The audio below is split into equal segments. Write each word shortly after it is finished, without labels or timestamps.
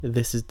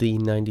This is the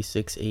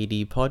 96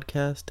 AD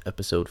podcast,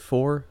 episode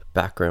 4,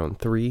 background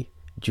 3,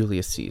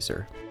 Julius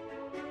Caesar.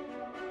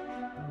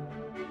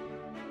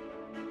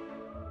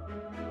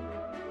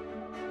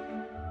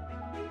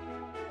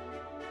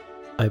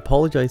 I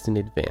apologize in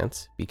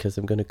advance because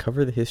I'm going to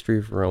cover the history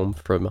of Rome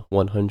from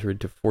 100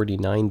 to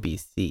 49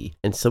 BC,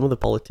 and some of the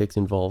politics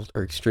involved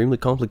are extremely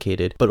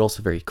complicated but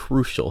also very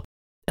crucial,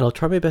 and I'll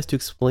try my best to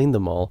explain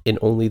them all in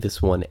only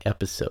this one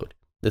episode.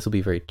 This will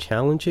be very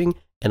challenging,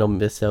 and I'll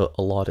miss out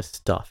a lot of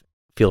stuff.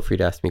 Feel free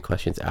to ask me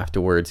questions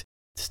afterwards.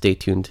 Stay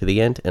tuned to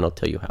the end, and I'll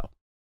tell you how.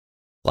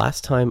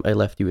 Last time I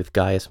left you with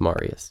Gaius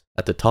Marius,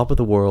 at the top of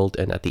the world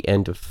and at the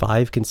end of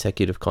 5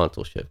 consecutive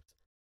consulships.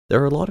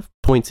 There are a lot of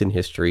points in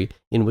history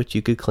in which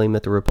you could claim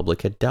that the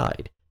Republic had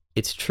died.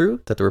 It's true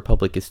that the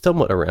Republic is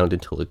somewhat around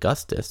until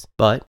Augustus,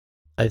 but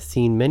I've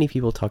seen many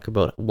people talk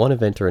about one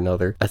event or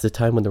another as the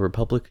time when the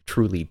Republic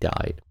truly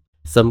died.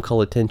 Some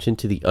call attention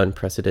to the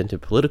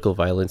unprecedented political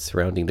violence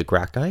surrounding the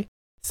Gracchi.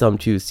 Some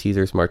choose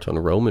Caesar's march on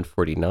Rome in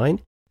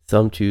 49.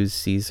 Some choose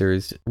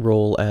Caesar's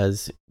role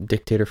as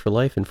dictator for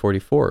life in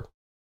 44.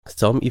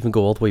 Some even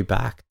go all the way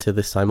back to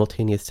the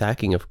simultaneous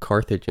sacking of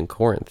Carthage and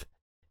Corinth.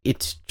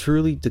 It's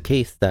truly the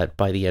case that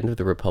by the end of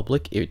the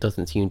Republic, it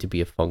doesn't seem to be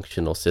a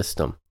functional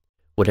system.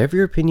 Whatever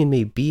your opinion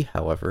may be,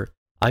 however,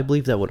 I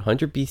believe that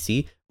 100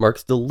 BC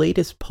marks the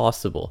latest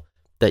possible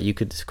that you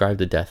could describe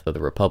the death of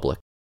the Republic.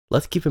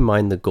 Let's keep in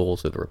mind the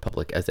goals of the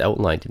Republic as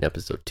outlined in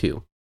episode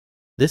 2.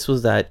 This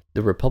was that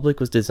the Republic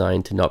was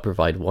designed to not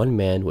provide one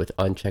man with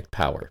unchecked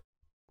power.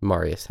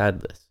 Marius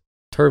had this.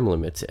 Term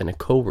limits and a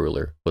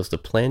co-ruler was the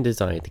plan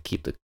designed to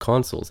keep the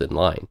consuls in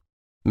line.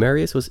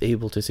 Marius was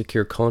able to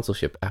secure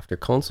consulship after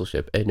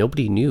consulship, and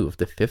nobody knew if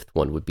the 5th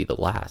one would be the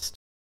last.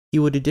 He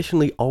would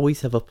additionally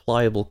always have a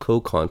pliable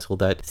co-consul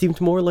that seemed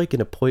more like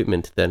an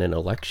appointment than an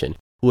election.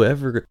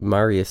 Whoever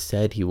Marius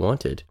said he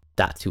wanted,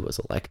 that's who was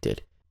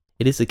elected.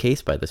 It is the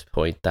case by this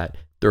point that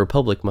the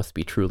Republic must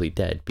be truly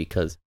dead,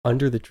 because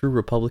under the true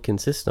Republican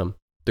system,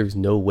 there's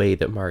no way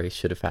that Marius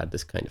should have had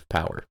this kind of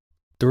power.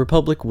 The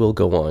Republic will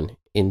go on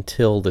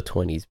until the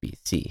 20s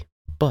BC,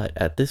 but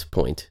at this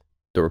point,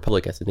 the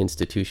Republic as an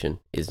institution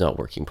is not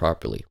working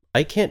properly.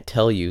 I can't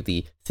tell you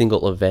the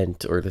single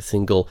event or the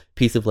single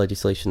piece of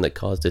legislation that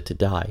caused it to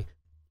die.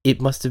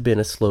 It must have been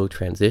a slow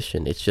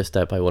transition. It's just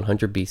that by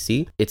 100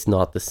 BC, it's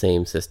not the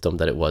same system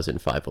that it was in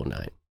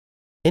 509.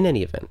 In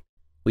any event,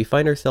 we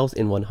find ourselves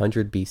in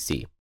 100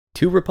 BC.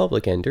 2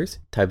 Republic enders,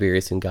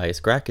 Tiberius and Gaius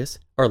Gracchus,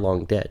 are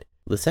long dead.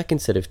 The second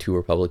set of 2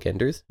 Republic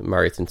enders,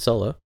 Marius and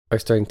Sulla, are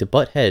starting to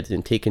butt heads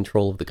and take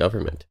control of the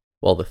government,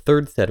 while the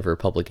third set of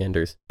Republic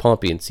enders,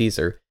 Pompey and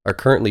Caesar, are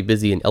currently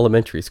busy in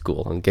elementary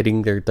school on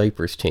getting their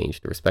diapers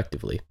changed,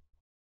 respectively.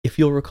 If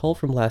you'll recall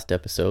from last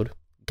episode,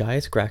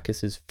 Gaius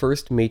Gracchus'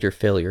 first major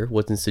failure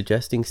was in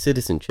suggesting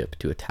citizenship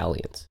to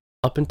Italians.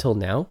 Up until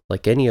now,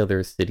 like any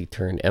other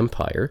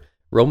city-turned-empire,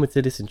 Roman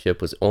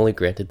citizenship was only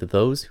granted to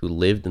those who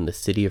lived in the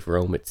city of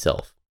Rome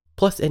itself,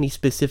 plus any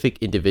specific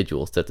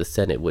individuals that the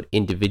Senate would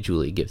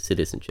individually give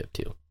citizenship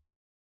to.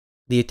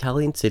 The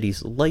Italian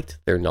cities liked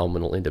their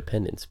nominal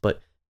independence,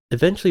 but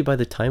eventually by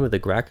the time of the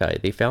Gracchi,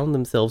 they found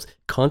themselves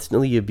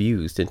constantly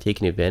abused and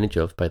taken advantage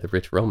of by the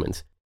rich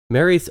Romans.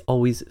 Marius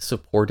always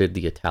supported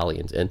the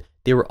Italians, and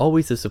they were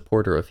always a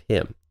supporter of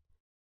him.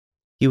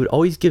 He would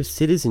always give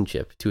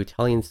citizenship to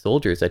Italian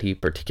soldiers that he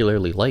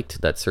particularly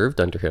liked that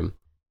served under him.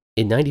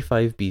 In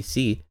 95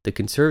 BC, the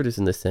conservatives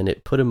in the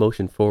Senate put a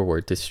motion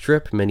forward to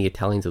strip many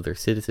Italians of their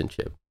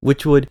citizenship,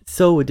 which would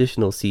sow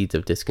additional seeds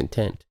of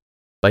discontent.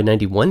 By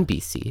 91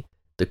 BC,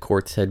 the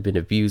courts had been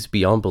abused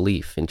beyond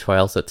belief in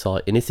trials that saw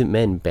innocent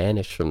men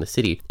banished from the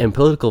city, and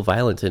political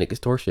violence and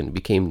extortion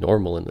became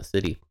normal in the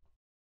city.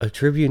 A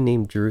tribune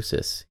named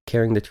Drusus,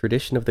 carrying the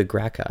tradition of the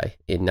Gracchi,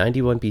 in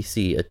 91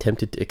 BC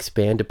attempted to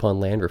expand upon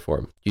land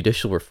reform,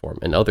 judicial reform,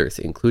 and others,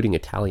 including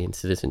Italian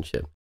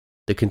citizenship.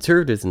 The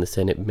conservatives in the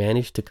Senate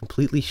managed to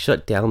completely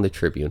shut down the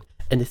tribune,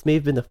 and this may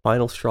have been the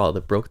final straw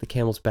that broke the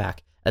camel's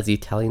back as the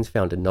Italians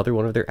found another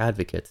one of their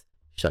advocates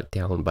shut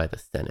down by the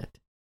Senate.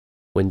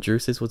 When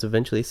Drusus was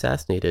eventually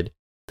assassinated,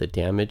 the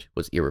damage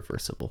was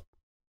irreversible.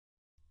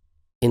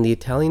 In the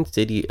Italian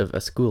city of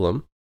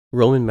Asculum,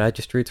 Roman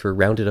magistrates were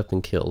rounded up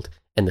and killed,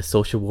 and the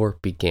social war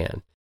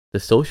began. The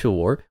social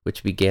war,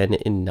 which began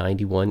in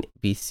 91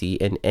 BC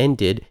and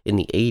ended in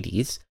the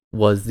 80s,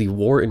 was the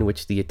war in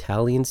which the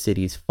Italian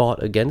cities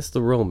fought against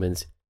the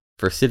Romans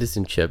for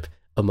citizenship,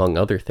 among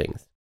other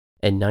things.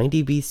 And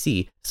 90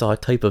 BC saw a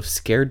type of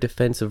scared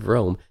defense of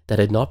Rome that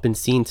had not been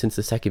seen since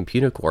the Second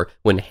Punic War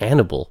when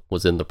Hannibal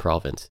was in the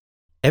province.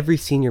 Every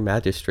senior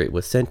magistrate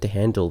was sent to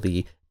handle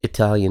the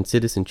Italian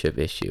citizenship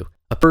issue.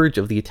 A purge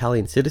of the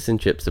Italian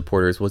citizenship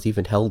supporters was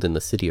even held in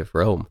the city of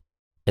Rome,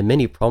 and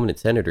many prominent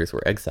senators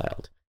were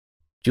exiled.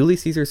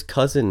 Julius Caesar's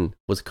cousin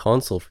was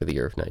consul for the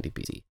year of 90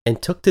 BC,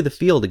 and took to the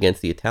field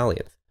against the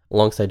Italians,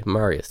 alongside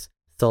Marius,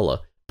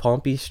 Sulla,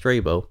 Pompey,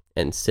 Strabo,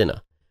 and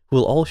Cinna, who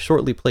will all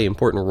shortly play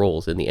important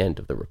roles in the end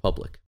of the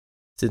Republic.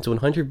 Since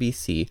 100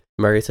 BC,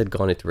 Marius had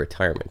gone into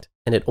retirement,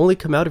 and had only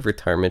come out of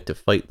retirement to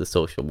fight the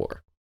social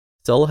war.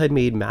 Sulla had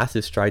made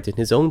massive strides in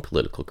his own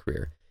political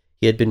career.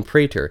 He had been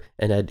praetor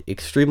and had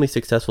extremely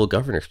successful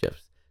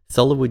governorships.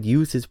 Sulla would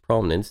use his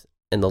prominence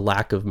and the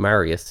lack of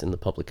Marius in the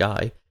public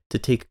eye to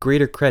take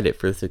greater credit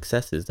for the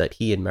successes that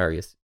he and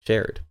Marius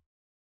shared.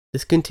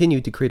 This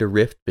continued to create a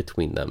rift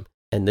between them,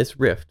 and this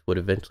rift would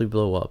eventually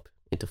blow up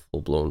into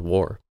full-blown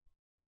war.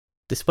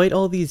 Despite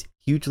all these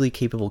hugely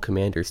capable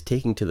commanders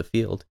taking to the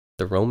field,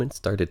 the Romans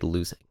started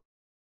losing.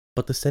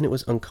 But the Senate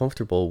was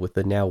uncomfortable with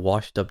the now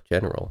washed-up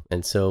general,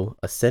 and so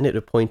a Senate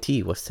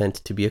appointee was sent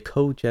to be a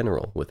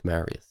co-general with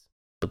Marius.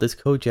 But this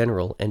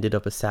co-general ended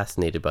up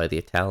assassinated by the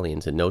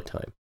Italians in no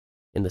time.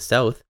 In the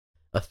south,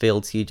 a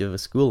failed siege of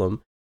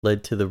Asculum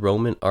led to the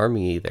Roman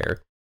army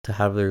there to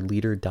have their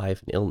leader die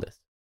of an illness.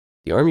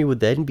 The army would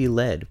then be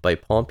led by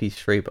Pompey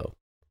Strabo,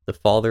 the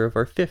father of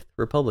our fifth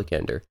republic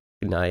ender,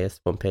 Gnaeus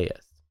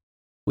Pompeius.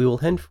 We will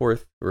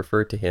henceforth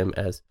refer to him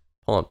as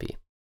Pompey.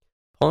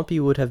 Pompey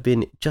would have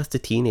been just a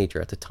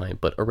teenager at the time,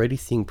 but already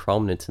seeing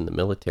prominence in the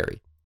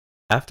military.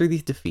 After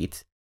these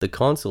defeats, the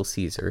consul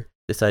Caesar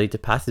decided to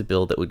pass a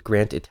bill that would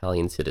grant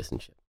Italian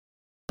citizenship.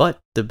 But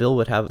the bill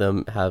would have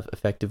them have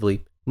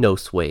effectively no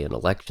sway in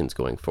elections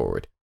going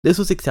forward. This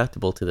was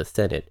acceptable to the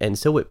Senate, and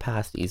so it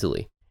passed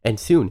easily. And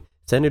soon,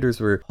 senators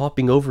were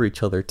hopping over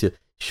each other to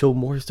show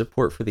more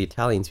support for the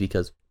Italians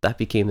because that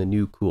became the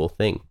new cool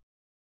thing.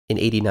 In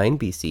 89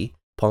 BC,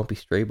 Pompey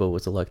Strabo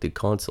was elected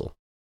consul,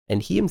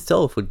 and he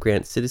himself would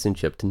grant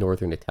citizenship to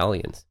northern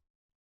Italians.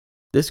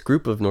 This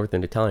group of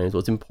northern Italians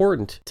was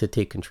important to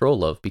take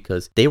control of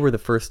because they were the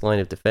first line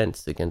of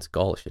defense against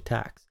Gaulish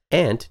attacks,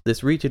 and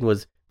this region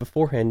was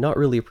beforehand not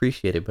really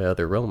appreciated by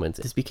other Romans.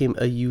 This became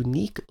a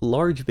unique,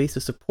 large base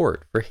of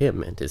support for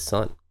him and his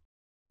son.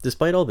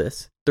 Despite all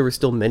this, there were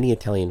still many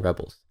Italian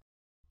rebels.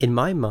 In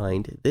my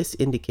mind, this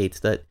indicates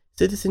that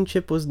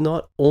citizenship was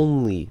not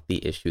only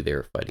the issue they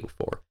were fighting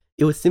for,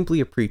 it was simply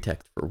a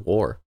pretext for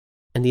war.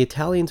 And the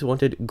Italians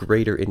wanted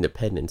greater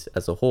independence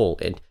as a whole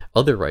and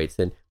other rights,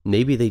 and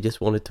maybe they just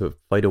wanted to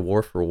fight a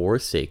war for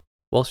war's sake.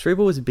 While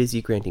Strabo was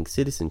busy granting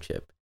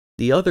citizenship,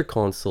 the other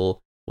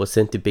consul was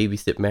sent to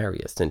babysit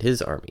Marius and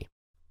his army.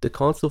 The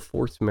consul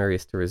forced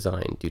Marius to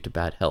resign due to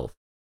bad health,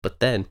 but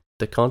then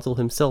the consul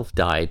himself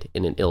died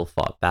in an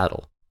ill-fought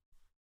battle.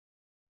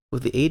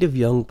 With the aid of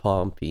young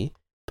Pompey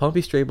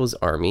Strabo's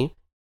army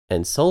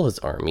and Sulla's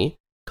army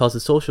caused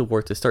the social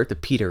war to start to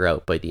peter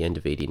out by the end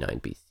of 89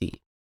 BC.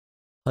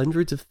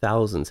 Hundreds of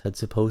thousands had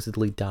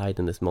supposedly died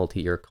in this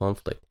multi-year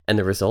conflict, and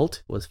the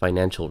result was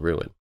financial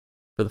ruin.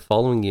 For the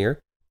following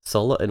year,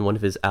 Sulla and one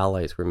of his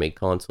allies were made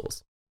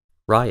consuls.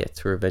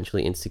 Riots were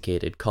eventually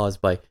instigated,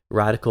 caused by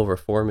radical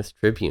reformist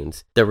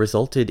tribunes that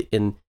resulted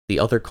in the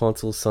other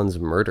consul's son's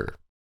murder,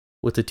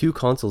 with the two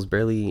consuls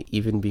barely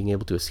even being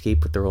able to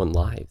escape with their own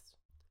lives.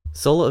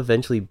 Sulla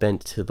eventually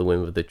bent to the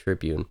whim of the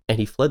tribune, and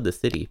he fled the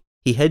city.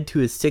 He headed to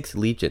his 6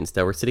 legions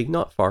that were sitting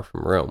not far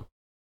from Rome.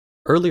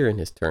 Earlier in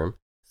his term,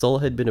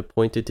 Sulla had been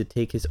appointed to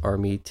take his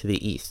army to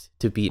the east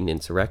to beat an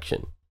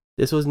insurrection.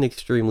 This was an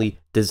extremely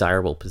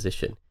desirable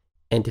position,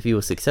 and if he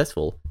was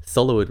successful,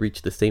 Sulla would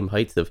reach the same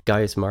heights of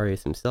Gaius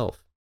Marius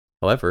himself.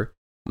 However,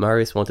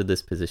 Marius wanted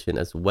this position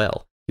as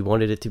well. He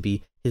wanted it to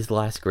be his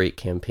last great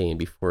campaign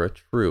before a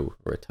true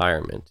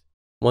retirement.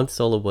 Once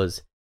Sulla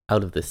was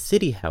out of the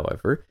city,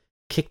 however,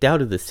 kicked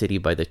out of the city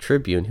by the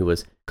tribune who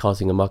was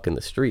causing a muck in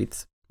the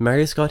streets,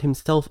 Marius got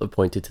himself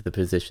appointed to the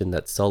position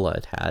that Sulla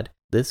had had.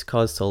 This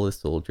caused Sulla's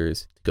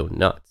soldiers to go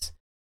nuts.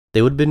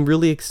 They would have been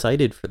really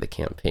excited for the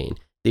campaign.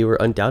 They were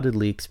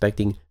undoubtedly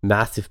expecting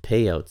massive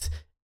payouts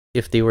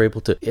if they were able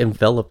to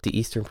envelop the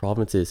eastern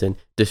provinces and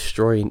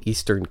destroy an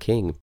eastern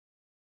king.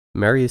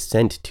 Marius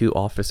sent 2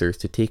 officers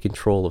to take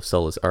control of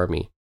Sulla's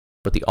army,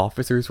 but the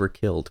officers were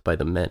killed by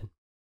the men.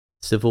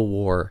 Civil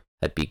war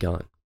had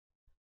begun.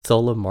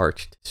 Sulla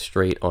marched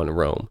straight on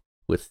Rome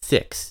with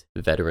 6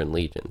 veteran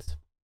legions.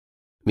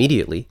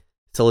 Immediately,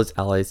 Sulla's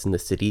allies in the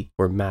city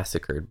were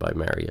massacred by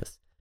Marius.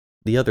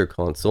 The other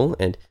consul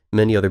and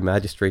many other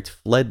magistrates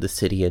fled the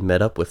city and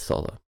met up with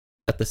Sulla.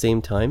 At the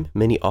same time,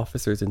 many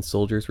officers and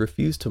soldiers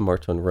refused to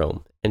march on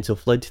Rome, and so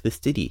fled to the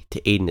city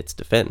to aid in its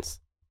defense.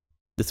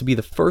 This would be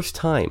the first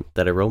time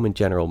that a Roman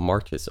general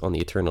marches on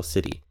the Eternal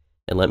City,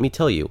 and let me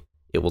tell you,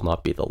 it will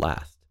not be the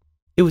last.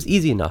 It was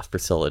easy enough for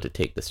Sulla to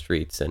take the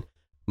streets and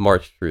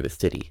march through the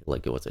city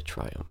like it was a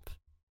triumph.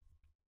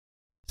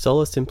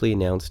 Sulla simply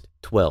announced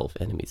 12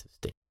 enemies of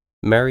state,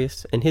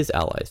 Marius and his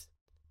allies,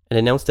 and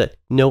announced that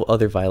no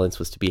other violence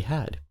was to be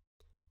had.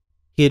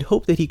 He had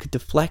hoped that he could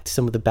deflect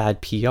some of the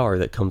bad PR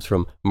that comes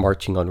from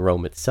marching on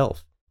Rome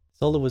itself.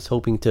 Sulla was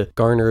hoping to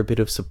garner a bit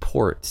of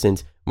support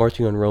since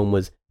marching on Rome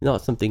was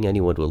not something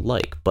anyone would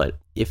like, but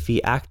if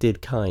he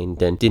acted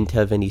kind and didn't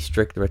have any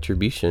strict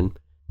retribution,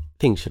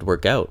 things should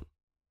work out.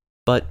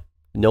 But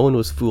no one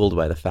was fooled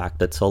by the fact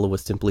that Sulla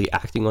was simply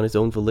acting on his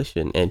own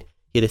volition and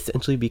he had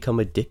essentially become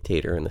a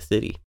dictator in the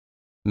city.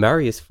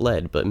 Marius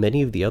fled, but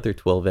many of the other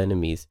 12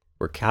 enemies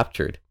were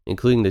captured,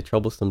 including the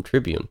troublesome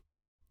tribune.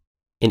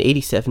 In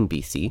 87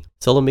 BC,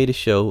 Sulla made a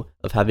show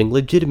of having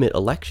legitimate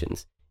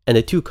elections, and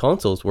the 2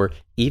 consuls were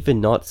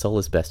even not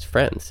Sulla's best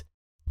friends.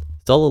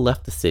 Sulla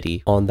left the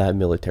city on that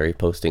military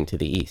posting to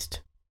the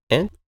east.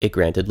 And it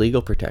granted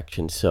legal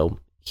protection, so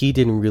he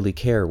didn't really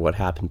care what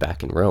happened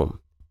back in Rome.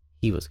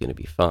 He was going to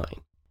be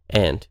fine.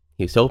 And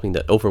he was hoping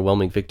that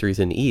overwhelming victories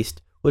in the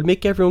East would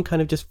make everyone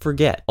kind of just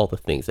forget all the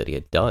things that he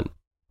had done.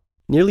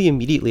 Nearly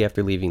immediately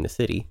after leaving the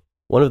city,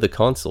 one of the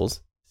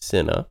consuls,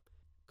 Cinna,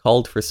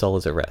 called for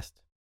Sulla's arrest.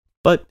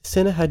 But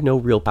Cinna had no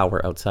real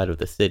power outside of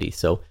the city,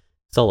 so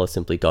Sulla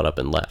simply got up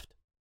and left.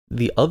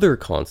 The other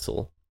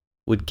consul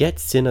would get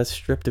Cinna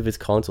stripped of his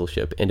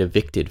consulship and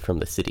evicted from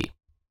the city.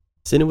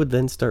 Cinna would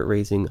then start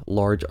raising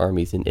large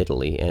armies in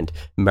Italy, and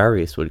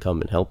Marius would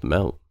come and help him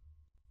out.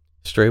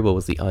 Strabo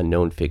was the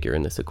unknown figure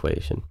in this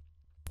equation,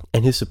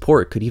 and his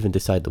support could even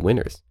decide the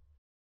winners.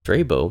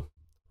 Strabo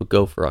would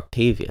go for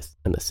Octavius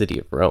and the city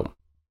of Rome.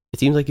 It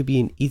seems like it'd be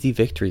an easy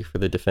victory for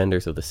the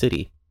defenders of the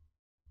city,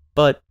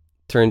 but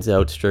turns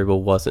out Strabo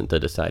wasn't the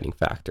deciding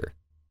factor.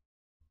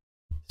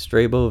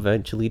 Strabo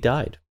eventually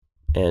died,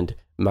 and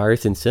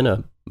Marius and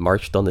Cinna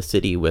marched on the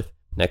city with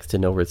next to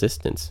no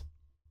resistance,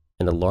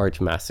 and a large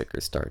massacre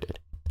started.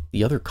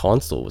 The other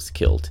consul was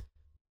killed,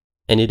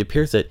 and it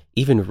appears that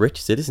even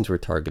rich citizens were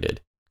targeted,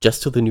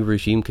 just so the new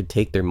regime could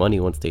take their money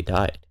once they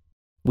died.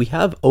 We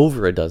have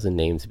over a dozen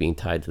names being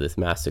tied to this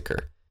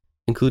massacre,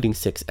 including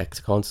 6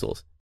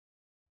 ex-consuls.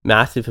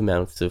 Massive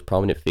amounts of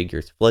prominent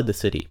figures fled the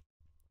city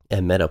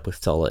and met up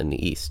with Sulla in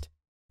the east.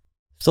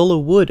 Sulla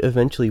would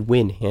eventually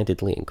win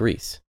handedly in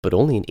Greece, but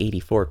only in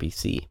 84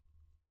 BC.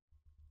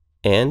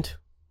 And,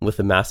 with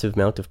a massive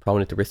amount of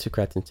prominent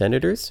aristocrats and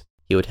senators,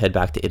 he would head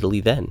back to Italy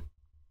then.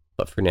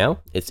 But for now,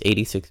 it's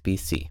 86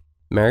 BC.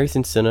 Marius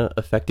and Cinna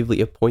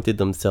effectively appointed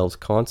themselves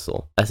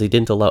consul, as they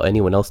didn't allow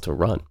anyone else to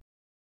run.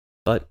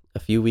 But a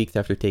few weeks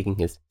after taking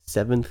his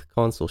 7th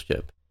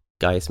consulship,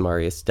 Gaius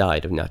Marius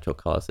died of natural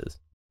causes.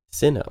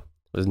 Cinna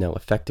was now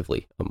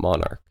effectively a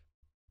monarch.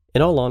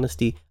 In all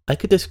honesty, I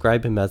could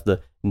describe him as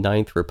the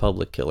 9th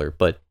Republic killer,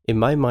 but in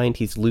my mind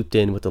he's looped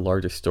in with the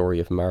larger story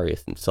of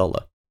Marius and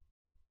Sulla.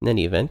 In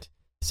any event,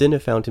 Cinna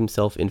found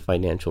himself in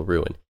financial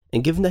ruin,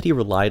 and given that he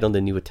relied on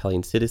the new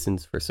Italian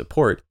citizens for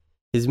support,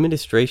 his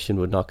administration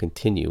would not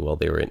continue while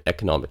they were in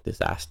economic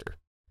disaster.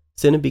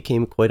 Cinna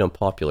became quite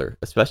unpopular,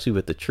 especially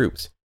with the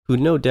troops, who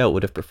no doubt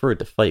would have preferred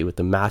to fight with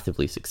the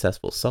massively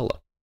successful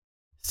Sulla.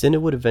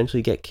 Cinna would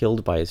eventually get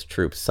killed by his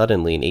troops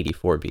suddenly in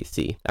 84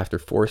 BC, after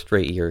 4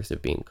 straight years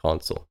of being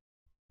consul.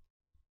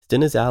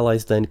 Cinna's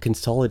allies then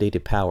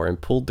consolidated power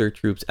and pulled their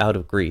troops out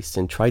of Greece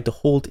and tried to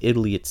hold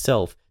Italy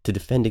itself to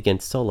defend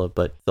against Sulla,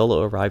 but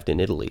Sulla arrived in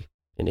Italy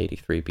in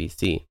 83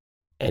 BC,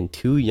 and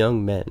 2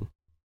 young men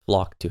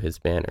flocked to his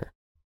banner,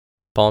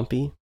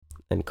 Pompey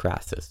and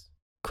Crassus.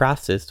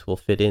 Crassus will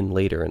fit in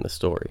later in the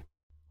story.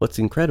 What's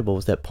incredible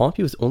is that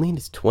Pompey was only in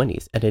his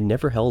 20s and had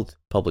never held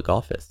public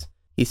office.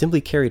 He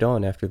simply carried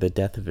on after the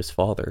death of his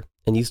father,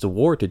 and used the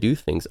war to do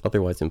things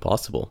otherwise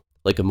impossible,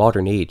 like a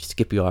modern-age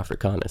Scipio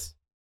Africanus.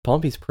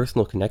 Pompey's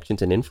personal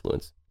connections and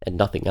influence, and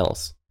nothing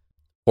else,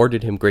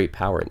 afforded him great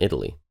power in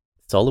Italy.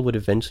 Sulla would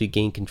eventually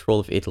gain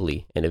control of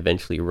Italy and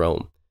eventually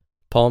Rome.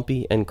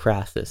 Pompey and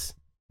Crassus,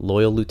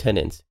 loyal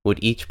lieutenants,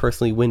 would each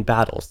personally win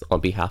battles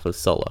on behalf of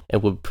Sulla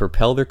and would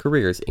propel their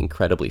careers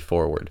incredibly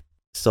forward.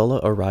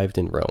 Sulla arrived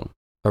in Rome,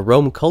 a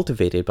Rome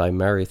cultivated by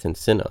Marius and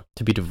Cinna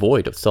to be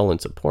devoid of Sullan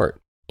support,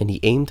 and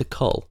he aimed to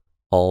cull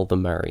all the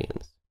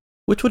Marians,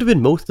 which would have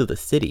been most of the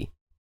city.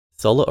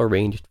 Sulla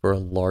arranged for a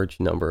large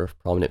number of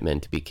prominent men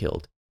to be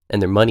killed, and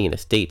their money and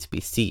estates be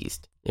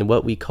seized in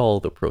what we call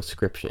the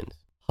proscriptions.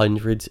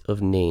 Hundreds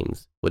of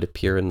names would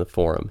appear in the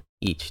forum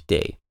each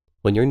day.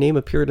 When your name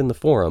appeared in the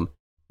forum,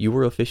 you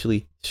were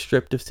officially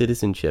stripped of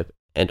citizenship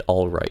and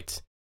all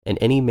rights, and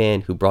any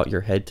man who brought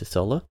your head to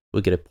Sulla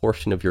would get a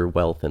portion of your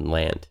wealth and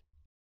land.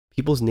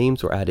 People's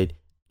names were added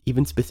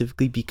even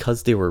specifically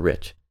because they were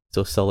rich,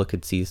 so Sulla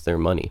could seize their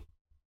money.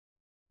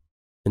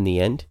 In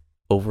the end,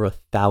 over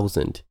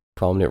 1,000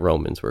 prominent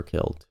Romans were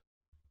killed.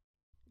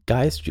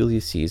 Gaius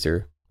Julius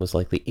Caesar was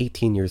likely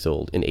 18 years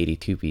old in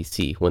 82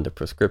 BC when the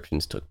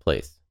proscriptions took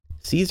place.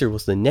 Caesar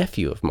was the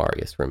nephew of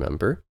Marius,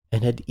 remember,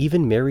 and had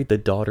even married the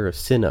daughter of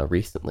Cinna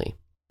recently.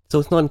 So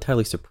it's not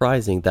entirely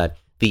surprising that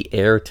the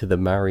heir to the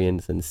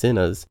Marians and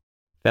Cinnas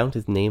found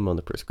his name on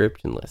the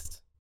proscription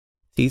lists.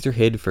 Caesar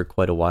hid for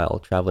quite a while,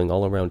 traveling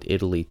all around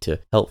Italy to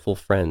helpful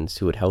friends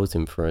who would house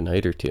him for a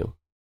night or two.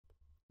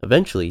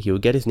 Eventually, he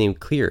would get his name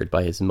cleared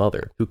by his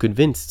mother, who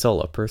convinced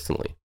Sulla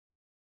personally.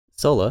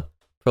 Sulla,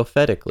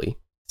 prophetically,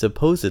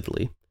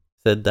 supposedly,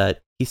 said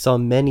that he saw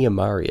many a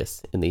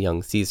Marius in the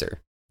young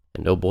Caesar,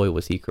 and oh boy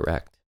was he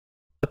correct.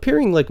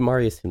 Appearing like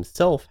Marius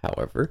himself,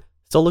 however,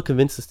 Sulla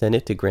convinced the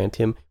Senate to grant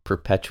him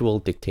perpetual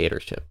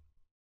dictatorship.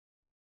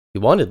 He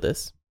wanted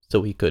this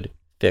so he could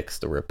fix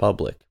the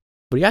Republic,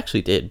 but he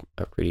actually did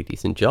a pretty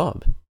decent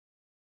job.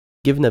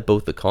 Given that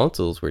both the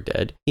consuls were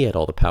dead, he had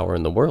all the power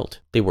in the world.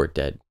 They were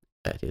dead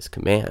at his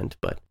command,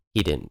 but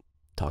he didn't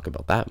talk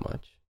about that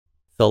much.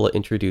 Sulla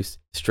introduced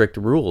strict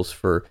rules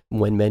for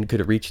when men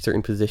could reach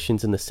certain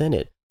positions in the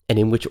Senate, and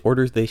in which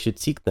orders they should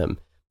seek them.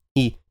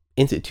 He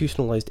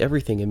institutionalized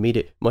everything and made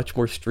it much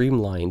more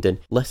streamlined, and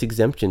less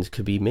exemptions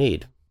could be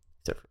made,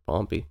 except for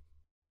Pompey.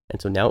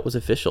 And so now it was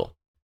official.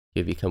 He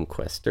had become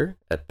quaestor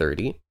at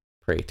 30,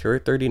 praetor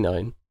at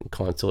 39, and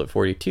consul at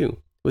 42,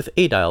 with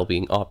aedile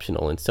being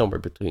optional and somewhere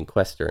between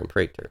quaestor and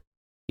praetor.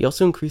 He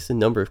also increased the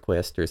number of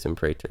quaestors and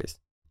praetors.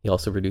 He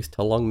also reduced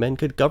how long men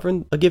could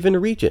govern a given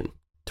region,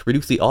 to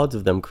reduce the odds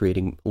of them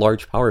creating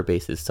large power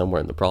bases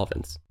somewhere in the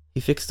province. He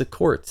fixed the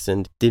courts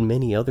and did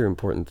many other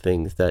important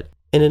things that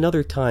in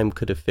another time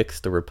could have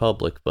fixed the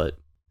Republic, but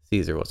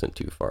Caesar wasn't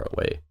too far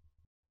away.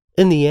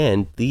 In the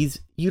end,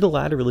 these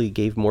unilaterally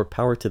gave more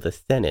power to the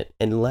Senate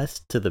and less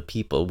to the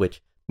people,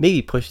 which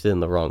maybe pushed it in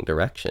the wrong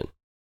direction.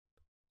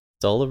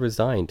 Sulla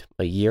resigned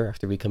a year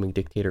after becoming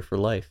dictator for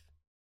life.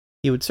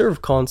 He would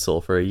serve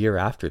consul for a year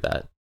after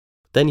that.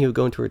 Then he would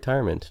go into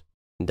retirement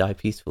and die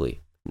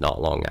peacefully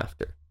not long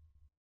after.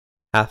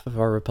 Half of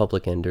our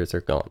Republic enders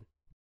are gone,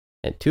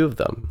 and 2 of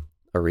them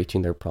are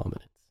reaching their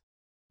prominence.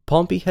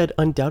 Pompey had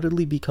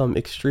undoubtedly become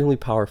extremely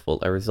powerful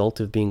as a result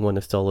of being one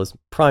of Sulla's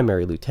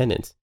primary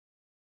lieutenants.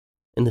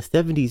 In the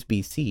 70s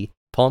BC,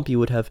 Pompey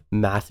would have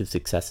massive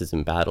successes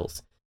in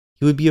battles.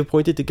 He would be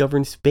appointed to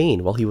govern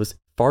Spain while he was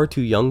far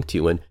too young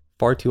to and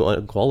far too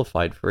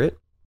unqualified for it,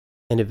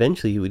 and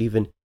eventually he would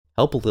even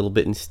help a little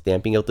bit in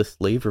stamping out the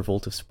slave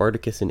revolt of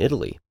Spartacus in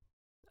Italy.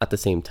 At the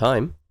same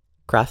time,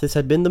 Crassus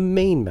had been the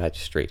main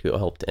magistrate who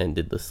helped end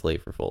the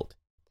slave revolt,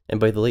 and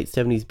by the late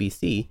 70s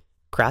BC,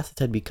 Crassus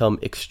had become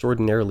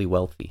extraordinarily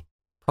wealthy,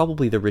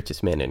 probably the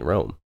richest man in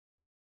Rome.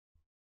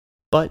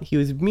 But he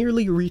was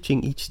merely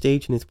reaching each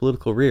stage in his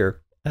political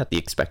career at the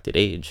expected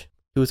age.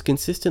 He was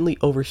consistently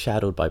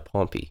overshadowed by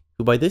Pompey,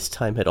 who by this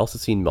time had also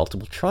seen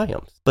multiple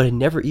triumphs, but had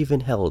never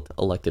even held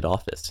elected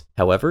office.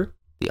 However,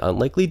 the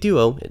unlikely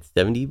duo in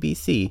 70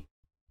 BC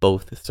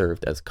both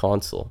served as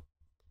consul.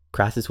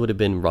 Crassus would have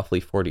been roughly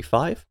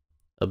 45,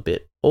 a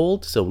bit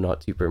old, so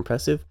not super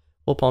impressive,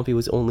 while Pompey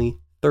was only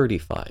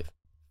 35,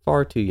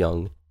 far too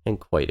young and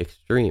quite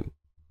extreme.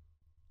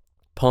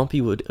 Pompey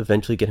would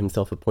eventually get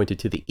himself appointed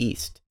to the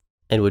east,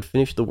 and would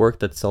finish the work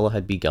that Sulla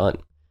had begun.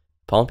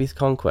 Pompey's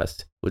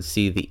conquest would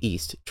see the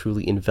east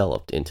truly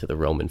enveloped into the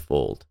Roman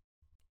fold.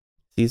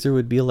 Caesar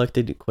would be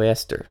elected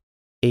quaestor,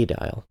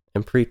 aedile,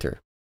 and praetor,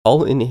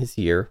 all in his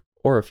year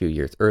or a few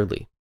years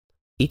early.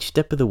 Each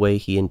step of the way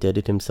he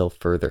indebted himself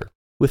further,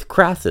 with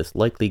Crassus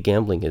likely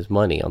gambling his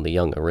money on the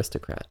young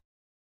aristocrat.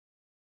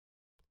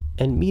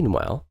 And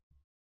meanwhile,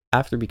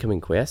 after becoming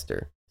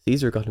quaestor,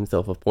 Caesar got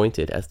himself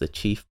appointed as the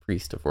chief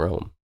priest of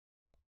Rome.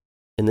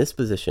 In this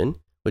position,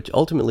 which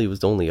ultimately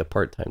was only a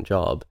part-time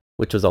job,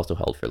 which was also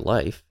held for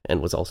life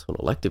and was also an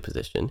elected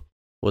position,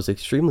 was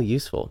extremely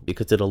useful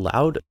because it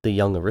allowed the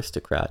young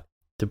aristocrat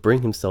to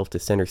bring himself to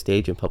center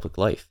stage in public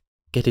life,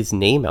 get his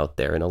name out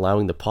there and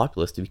allowing the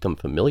populace to become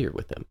familiar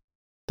with him.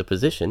 The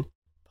position,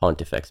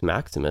 Pontifex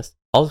Maximus,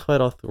 also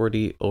had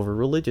authority over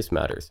religious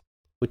matters,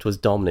 which was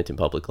dominant in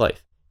public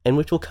life, and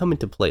which will come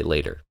into play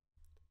later.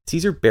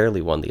 Caesar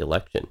barely won the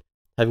election,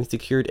 having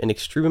secured an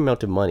extreme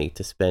amount of money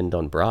to spend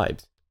on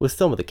bribes, with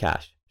some of the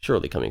cash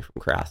surely coming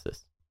from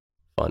Crassus.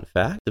 Fun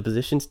fact, the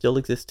position still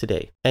exists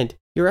today, and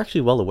you're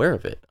actually well aware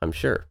of it, I'm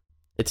sure.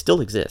 It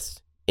still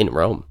exists, in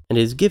Rome, and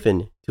is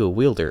given to a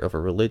wielder of a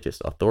religious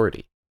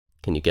authority.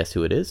 Can you guess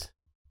who it is?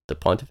 The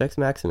Pontifex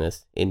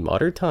Maximus, in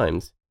modern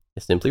times,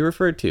 is simply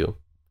referred to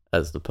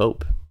as the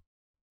Pope.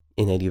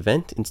 In an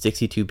event in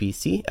 62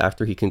 BC,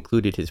 after he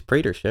concluded his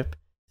praetorship,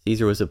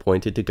 Caesar was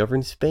appointed to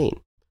govern Spain.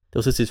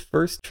 This was his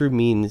first true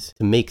means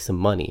to make some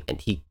money,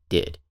 and he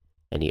did.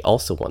 And he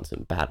also won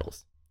some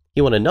battles.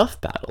 He won enough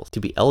battles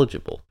to be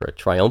eligible for a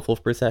triumphal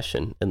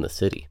procession in the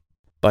city.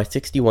 By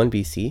 61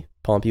 BC,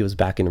 Pompey was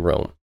back in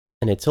Rome,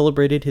 and had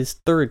celebrated his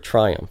 3rd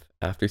triumph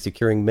after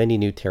securing many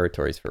new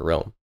territories for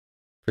Rome.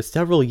 For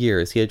several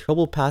years, he had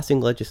trouble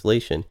passing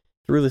legislation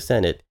through the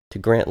Senate to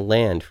grant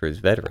land for his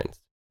veterans.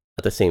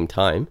 At the same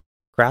time,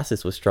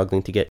 Crassus was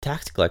struggling to get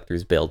tax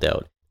collectors bailed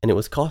out, and it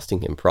was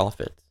costing him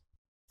profits.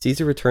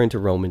 Caesar returned to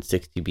Rome in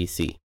 60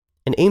 BC,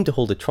 and aimed to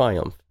hold a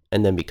triumph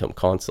and then become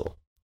consul.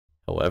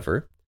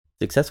 However,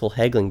 successful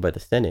haggling by the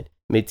Senate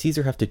made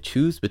Caesar have to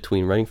choose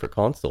between running for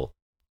consul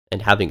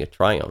and having a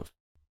triumph,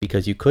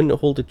 because you couldn't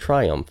hold a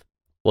triumph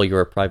while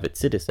you're a private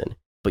citizen,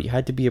 but you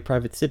had to be a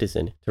private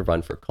citizen to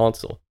run for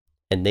consul,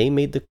 and they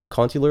made the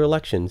consular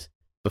elections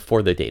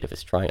before the date of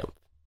his triumph.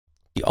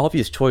 The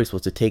obvious choice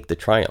was to take the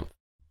triumph.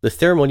 The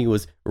ceremony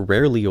was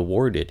rarely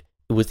awarded.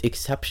 It was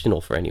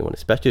exceptional for anyone,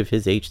 especially of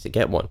his age, to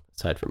get one,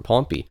 aside from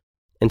Pompey,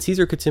 and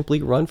Caesar could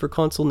simply run for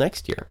consul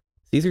next year.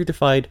 Caesar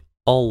defied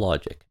all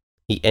logic.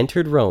 He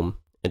entered Rome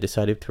and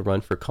decided to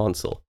run for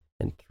consul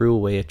and threw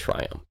away a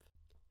triumph.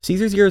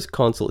 Caesar's year as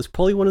consul is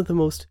probably one of the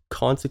most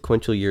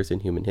consequential years in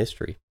human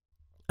history,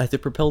 as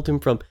it propelled him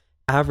from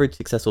average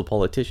successful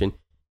politician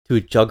to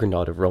a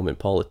juggernaut of Roman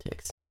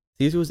politics.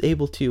 Caesar was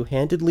able to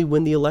handedly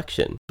win the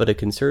election, but a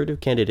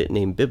conservative candidate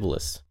named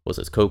Bibulus was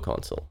his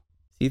co-consul.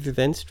 Caesar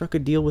then struck a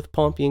deal with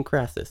Pompey and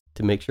Crassus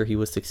to make sure he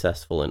was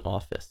successful in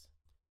office.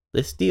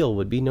 This deal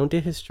would be known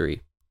to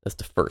history as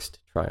the First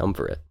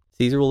Triumvirate.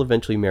 Caesar will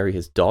eventually marry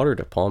his daughter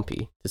to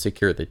Pompey to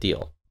secure the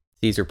deal.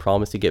 Caesar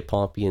promised to get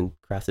Pompey and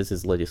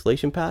Crassus's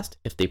legislation passed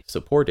if they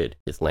supported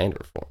his land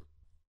reform.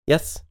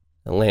 Yes,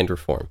 land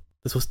reform.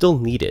 This was still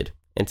needed,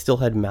 and still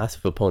had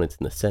massive opponents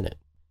in the Senate.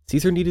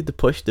 Caesar needed to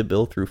push the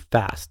bill through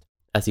fast,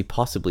 as he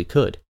possibly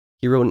could.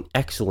 He wrote an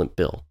excellent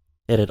bill.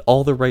 It had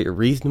all the right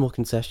reasonable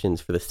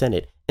concessions for the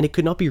Senate, and it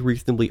could not be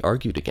reasonably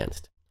argued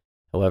against.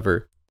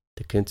 However,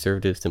 the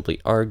conservatives simply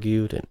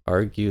argued and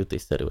argued. They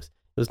said it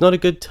was not a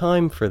good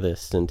time for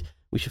this, and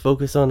we should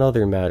focus on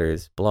other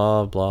matters,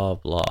 blah, blah,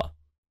 blah,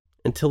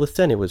 until the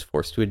Senate was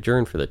forced to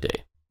adjourn for the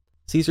day.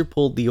 Caesar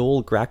pulled the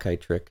old Gracchi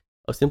trick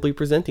of simply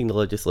presenting the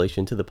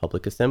legislation to the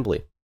public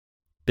assembly.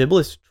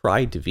 Bibulus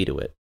tried to veto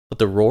it, but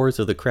the roars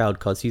of the crowd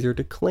caused Caesar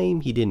to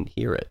claim he didn't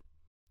hear it.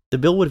 The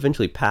bill would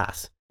eventually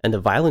pass, and the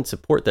violent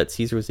support that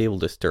Caesar was able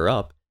to stir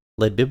up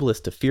led Bibulus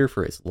to fear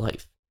for his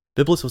life.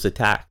 Bibulus was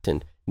attacked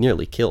and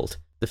nearly killed.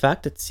 The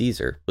fact that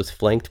Caesar was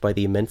flanked by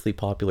the immensely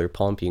popular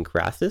Pompey and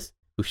Crassus,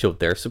 who showed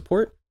their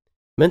support,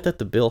 meant that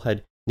the bill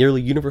had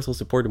nearly universal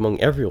support among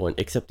everyone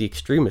except the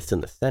extremists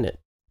in the Senate.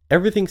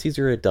 Everything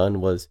Caesar had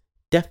done was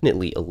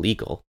definitely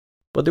illegal,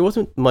 but there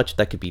wasn't much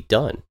that could be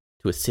done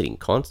to a sitting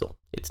consul.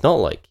 It's not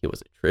like he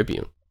was a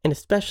tribune, and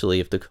especially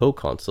if the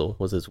co-consul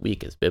was as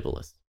weak as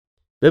Bibulus.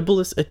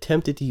 Bibulus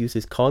attempted to use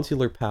his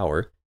consular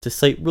power to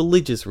cite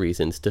religious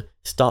reasons to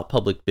stop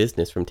public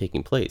business from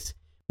taking place,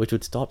 which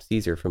would stop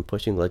Caesar from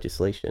pushing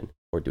legislation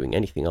or doing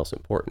anything else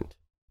important.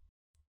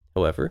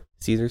 However,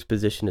 Caesar's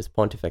position as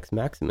Pontifex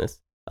Maximus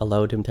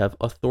allowed him to have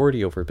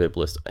authority over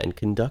Bibulus and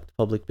conduct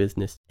public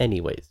business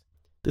anyways.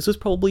 This was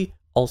probably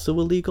also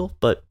illegal,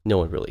 but no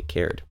one really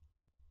cared.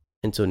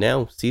 And so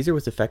now Caesar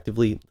was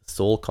effectively the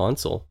sole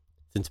consul,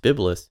 since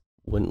Bibulus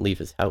wouldn't leave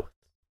his house.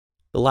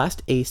 The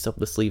last ace up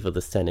the sleeve of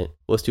the Senate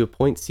was to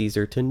appoint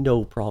Caesar to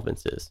no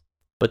provinces,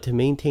 but to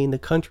maintain the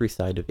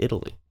countryside of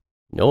Italy.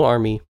 No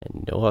army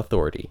and no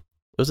authority.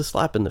 It was a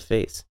slap in the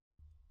face.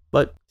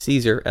 But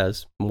Caesar,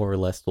 as more or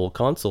less sole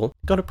consul,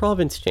 got a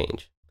province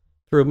change.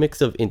 Through a mix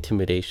of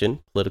intimidation,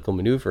 political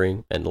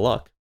maneuvering, and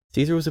luck,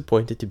 Caesar was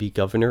appointed to be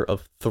governor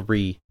of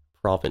 3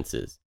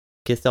 provinces: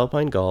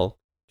 Cisalpine Gaul,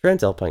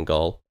 Transalpine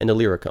Gaul, and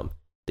Illyricum.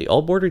 They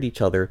all bordered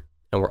each other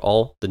and were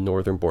all the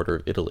northern border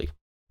of Italy.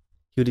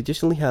 He would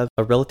additionally have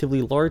a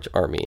relatively large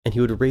army, and he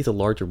would raise a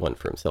larger one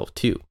for himself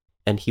too,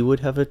 and he would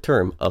have a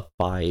term of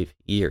 5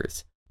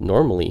 years.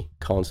 Normally,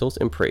 consuls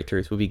and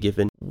praetors would be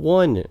given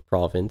 1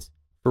 province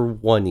for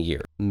 1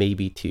 year,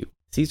 maybe 2.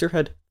 Caesar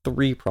had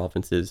 3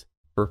 provinces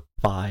for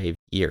 5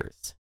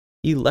 years.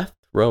 He left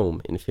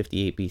Rome in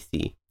 58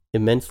 BC,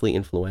 immensely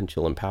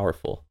influential and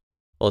powerful,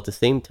 while at the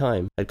same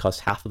time had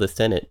caused half of the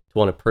Senate to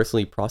want to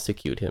personally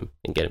prosecute him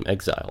and get him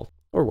exiled,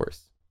 or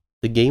worse.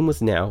 The game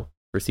was now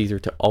for Caesar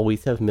to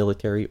always have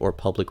military or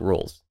public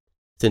roles,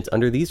 since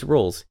under these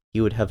roles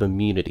he would have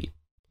immunity.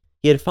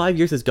 He had 5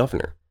 years as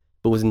governor,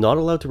 but was not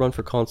allowed to run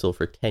for consul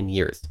for 10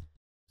 years.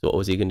 So what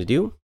was he going to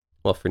do?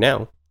 Well, for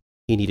now,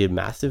 he needed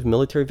massive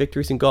military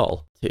victories in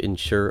Gaul to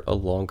ensure a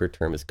longer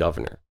term as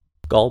governor.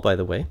 Gaul, by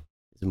the way,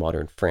 is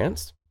modern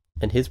France,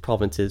 and his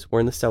provinces were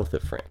in the south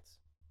of France.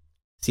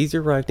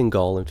 Caesar arrived in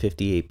Gaul in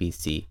 58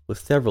 BC with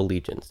several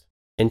legions,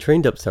 and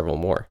trained up several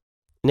more.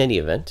 In any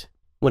event,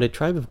 when a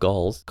tribe of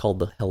Gauls called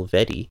the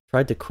Helvetii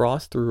tried to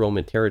cross through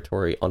Roman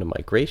territory on a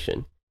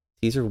migration,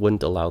 Caesar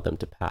wouldn't allow them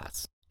to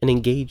pass, and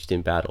engaged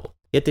in battle.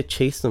 He had to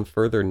chase them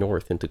further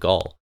north into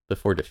Gaul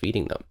before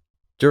defeating them.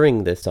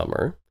 During this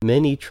summer,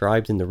 many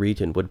tribes in the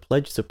region would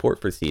pledge support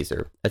for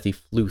Caesar as he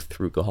flew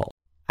through Gaul.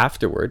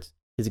 Afterwards,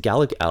 his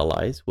Gallic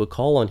allies would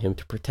call on him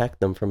to protect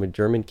them from a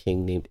German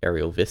king named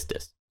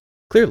Ariovistus.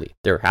 Clearly,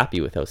 they were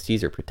happy with how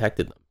Caesar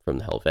protected them from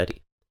the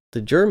Helvetii.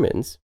 The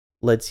Germans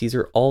led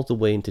Caesar all the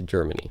way into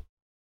Germany.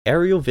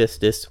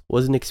 Ariovistus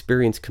was an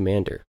experienced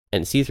commander,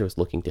 and Caesar was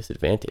looking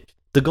disadvantaged.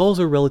 The Gauls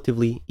are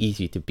relatively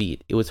easy to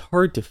beat. It was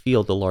hard to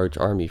field a large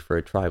army for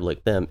a tribe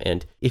like them,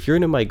 and if you're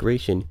in a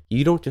migration,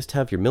 you don't just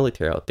have your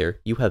military out there,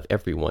 you have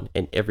everyone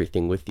and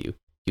everything with you.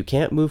 You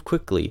can't move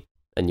quickly,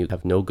 and you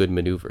have no good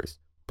maneuvers.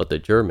 But the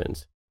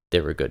Germans,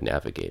 they were good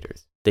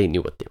navigators. They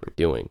knew what they were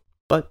doing.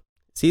 But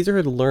Caesar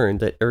had learned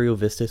that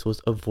Ariovistus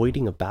was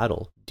avoiding a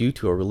battle due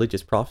to a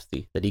religious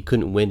prophecy that he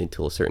couldn't win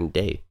until a certain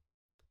day.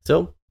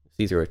 So,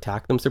 Caesar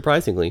attacked them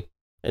surprisingly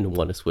and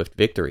won a swift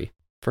victory.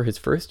 For his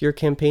first year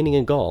campaigning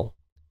in Gaul,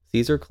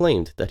 Caesar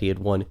claimed that he had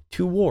won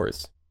 2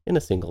 wars in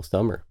a single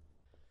summer.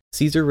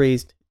 Caesar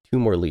raised 2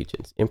 more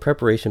legions in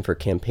preparation for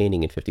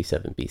campaigning in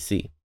 57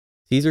 BC.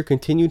 Caesar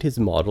continued his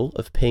model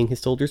of paying his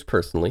soldiers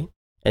personally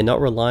and not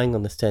relying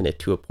on the Senate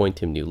to appoint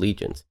him new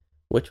legions,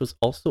 which was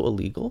also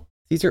illegal.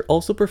 Caesar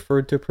also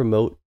preferred to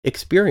promote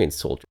experienced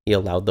soldiers. He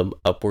allowed them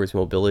upwards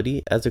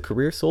mobility as a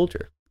career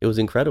soldier. It was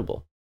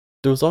incredible.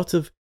 There was lots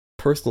of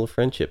personal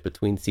friendship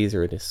between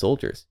Caesar and his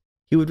soldiers.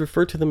 He would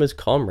refer to them as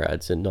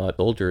comrades and not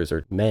soldiers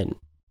or men.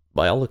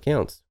 By all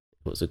accounts,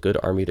 it was a good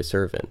army to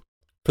serve in.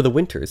 For the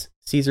winters,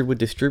 Caesar would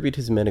distribute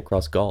his men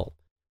across Gaul,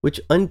 which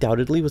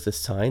undoubtedly was a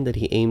sign that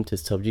he aimed to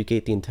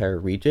subjugate the entire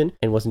region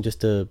and wasn't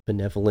just a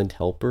benevolent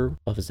helper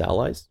of his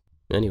allies.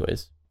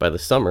 Anyways, by the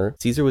summer,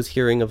 Caesar was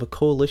hearing of a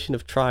coalition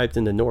of tribes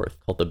in the north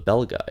called the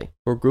Belgae,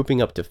 who were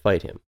grouping up to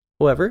fight him.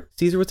 However,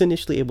 Caesar was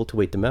initially able to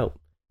wait them out.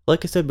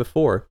 Like I said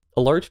before,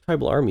 a large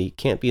tribal army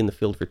can't be in the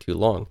field for too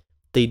long,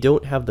 they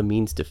don't have the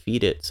means to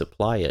feed it,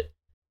 supply it,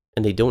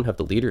 and they don't have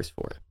the leaders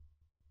for it.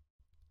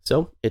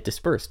 So it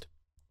dispersed,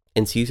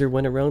 and Caesar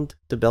went around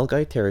the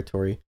Belgae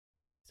territory,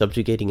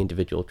 subjugating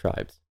individual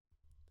tribes.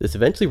 This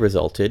eventually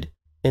resulted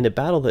in a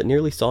battle that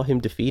nearly saw him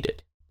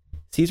defeated.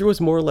 Caesar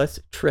was more or less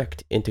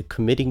tricked into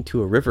committing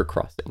to a river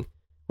crossing,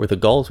 where the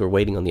Gauls were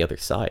waiting on the other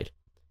side.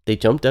 They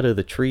jumped out of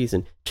the trees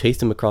and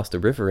chased him across the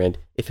river, and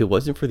if it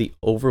wasn't for the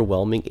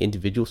overwhelming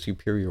individual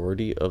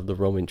superiority of the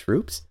Roman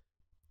troops,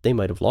 they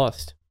might have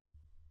lost.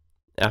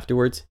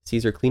 Afterwards,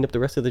 Caesar cleaned up the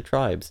rest of the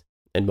tribes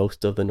and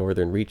most of the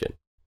northern region.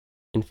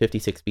 In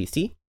 56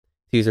 BC,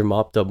 Caesar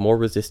mopped up more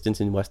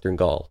resistance in western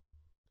Gaul,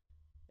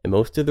 and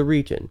most of the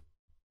region,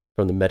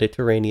 from the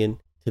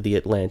Mediterranean to the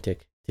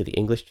Atlantic to the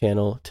English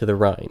Channel to the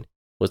Rhine,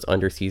 was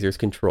under Caesar's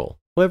control,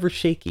 however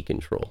shaky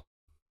control.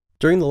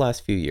 During the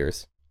last few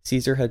years,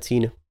 Caesar had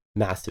seen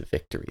massive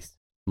victories,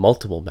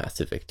 multiple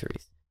massive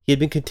victories. He had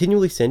been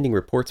continually sending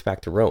reports back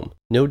to Rome,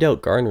 no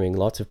doubt garnering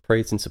lots of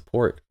praise and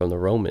support from the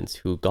Romans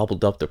who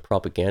gobbled up the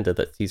propaganda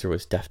that Caesar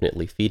was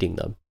definitely feeding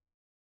them.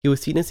 He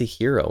was seen as a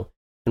hero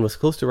and was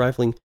close to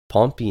rivaling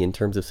Pompey in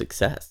terms of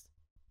success.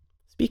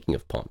 Speaking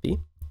of Pompey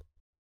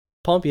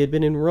had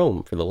been in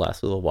Rome for the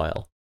last little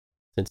while,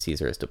 since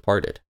Caesar has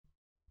departed.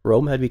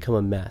 Rome had become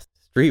a mess.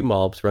 Street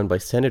mobs run by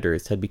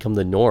senators had become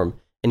the norm,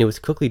 and it was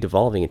quickly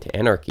devolving into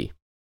anarchy.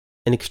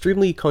 An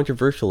extremely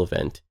controversial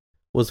event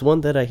was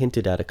one that I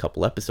hinted at a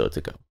couple episodes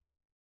ago.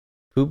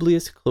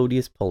 Publius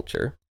Clodius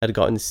Pulcher had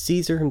gotten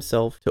Caesar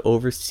himself to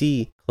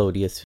oversee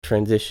Clodius'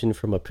 transition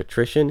from a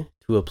patrician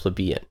to a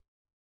plebeian,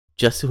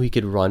 just so he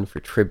could run for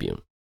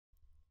tribune.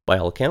 By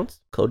all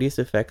accounts, Clodius'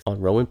 effect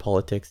on Roman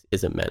politics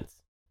is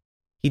immense.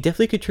 He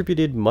definitely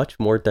contributed much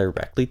more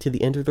directly to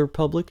the end of the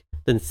Republic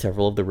than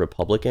several of the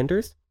Republic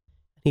enders.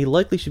 He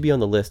likely should be on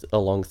the list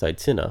alongside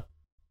Cinna,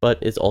 but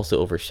is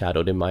also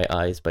overshadowed in my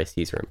eyes by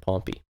Caesar and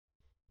Pompey.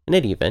 In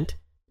any event,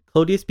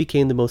 Clodius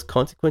became the most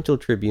consequential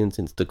tribune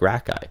since the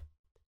Gracchi,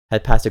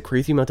 had passed a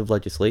crazy amount of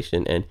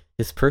legislation, and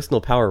his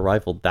personal power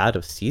rivaled that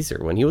of Caesar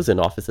when he was in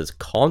office as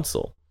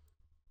consul.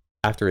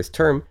 After his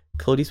term,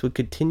 Clodius would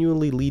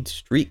continually lead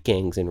street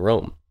gangs in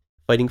Rome,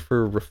 fighting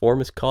for a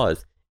reformist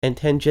cause and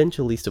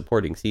tangentially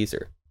supporting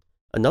Caesar.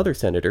 Another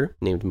senator,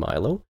 named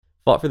Milo,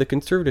 fought for the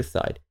conservative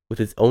side with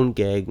his own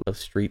gang of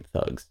street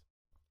thugs.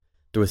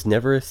 There was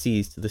never a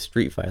cease to the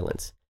street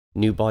violence.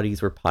 New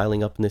bodies were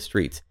piling up in the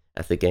streets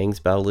as the gangs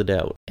battled it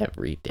out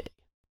every day.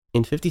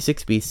 In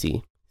 56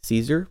 BC,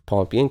 Caesar,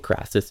 Pompey, and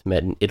Crassus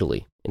met in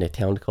Italy in a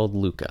town called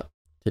Lucca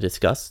to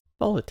discuss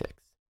politics.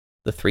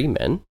 The three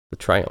men, the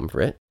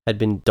triumvirate, had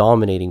been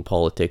dominating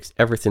politics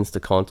ever since the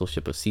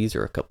consulship of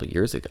Caesar a couple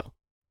years ago.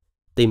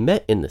 They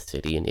met in the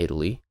city in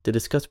Italy to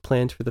discuss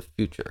plans for the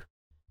future.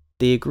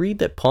 They agreed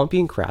that Pompey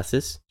and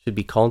Crassus should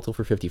be consul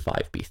for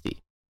 55 BC,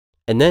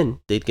 and then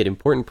they'd get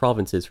important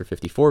provinces for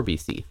 54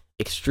 BC,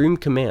 extreme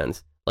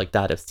commands like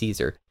that of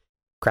Caesar.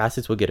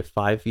 Crassus would get a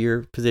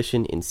 5-year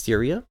position in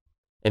Syria,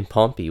 and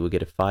Pompey would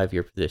get a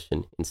 5-year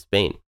position in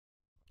Spain.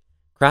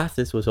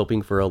 Crassus was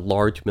hoping for a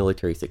large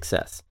military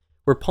success,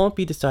 where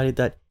Pompey decided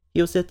that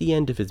he was at the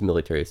end of his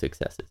military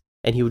successes,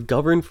 and he would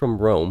govern from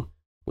Rome,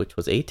 which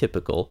was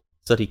atypical,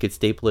 so that he could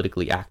stay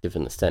politically active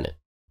in the Senate.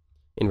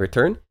 In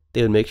return,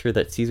 they would make sure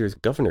that Caesar's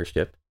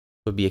governorship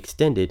would be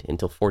extended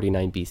until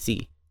 49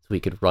 BC, so he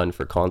could run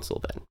for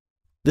consul then.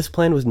 This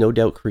plan was no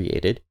doubt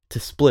created to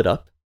split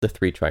up the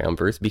three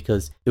triumvirs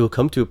because it would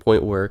come to a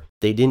point where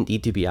they didn't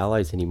need to be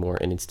allies anymore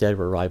and instead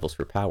were rivals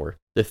for power.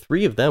 The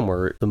three of them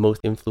were the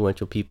most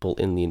influential people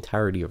in the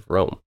entirety of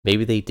Rome.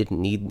 Maybe they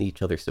didn't need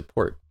each other's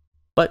support.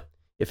 But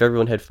if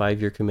everyone had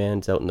 5-year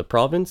commands out in the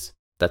province,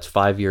 that's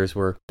 5 years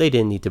where they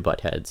didn't need to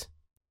butt heads.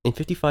 In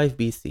 55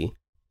 BC,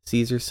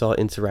 Caesar saw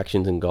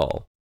insurrections in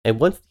Gaul, and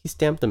once he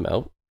stamped them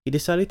out, he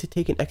decided to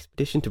take an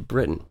expedition to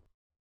Britain.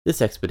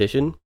 This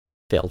expedition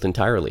failed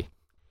entirely.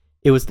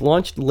 It was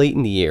launched late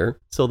in the year,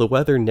 so the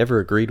weather never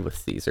agreed with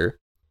Caesar,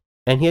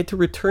 and he had to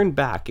return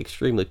back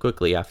extremely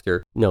quickly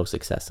after no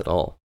success at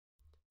all.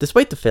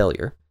 Despite the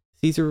failure,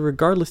 Caesar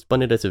regardless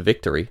spun it as a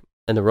victory,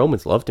 and the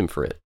Romans loved him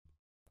for it.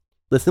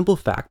 The simple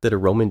fact that a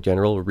Roman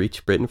general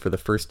reached Britain for the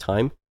first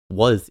time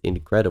was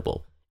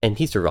incredible, and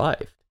he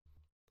survived.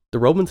 The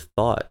Romans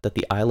thought that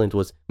the island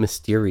was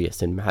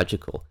mysterious and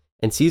magical,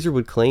 and Caesar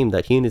would claim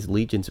that he and his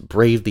legions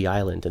braved the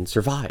island and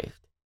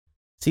survived.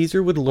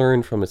 Caesar would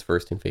learn from his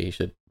first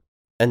invasion,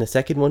 and the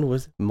second one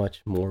was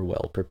much more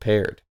well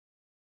prepared.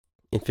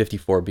 In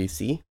 54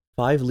 BC,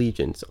 5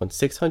 legions on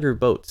 600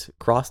 boats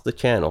crossed the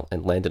channel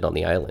and landed on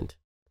the island.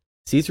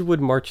 Caesar would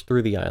march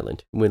through the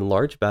island, win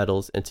large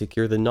battles, and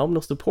secure the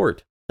nominal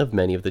support of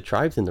many of the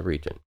tribes in the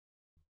region.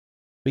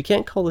 We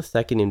can't call the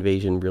second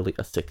invasion really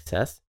a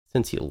success,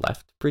 since he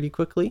left pretty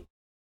quickly,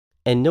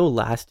 and no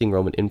lasting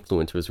Roman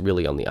influence was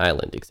really on the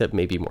island, except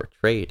maybe more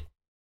trade.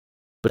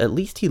 But at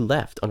least he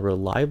left on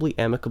reliably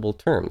amicable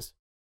terms,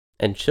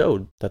 and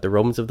showed that the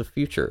Romans of the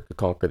future could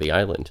conquer the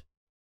island.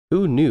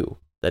 Who knew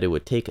that it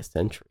would take a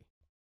century?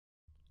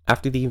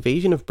 After the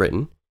invasion of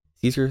Britain,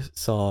 Caesar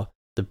saw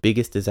the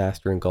biggest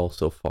disaster in Gaul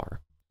so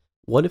far.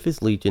 One of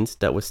his legions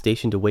that was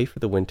stationed away for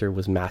the winter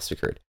was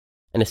massacred,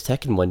 and a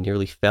second one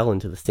nearly fell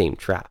into the same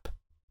trap.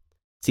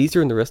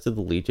 Caesar and the rest of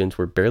the legions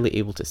were barely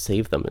able to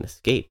save them and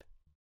escape.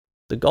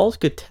 The Gauls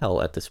could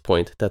tell at this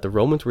point that the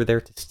Romans were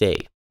there to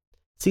stay.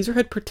 Caesar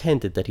had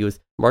pretended that he was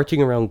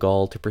marching around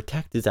Gaul to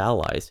protect his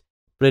allies,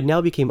 but it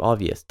now became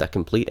obvious that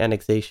complete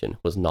annexation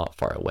was not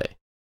far away.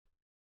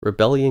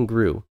 Rebellion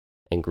grew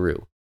and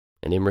grew,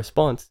 and in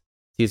response,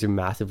 Caesar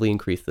massively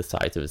increased the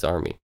size of his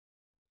army.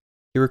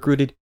 He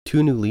recruited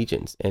 2 new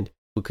legions and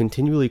would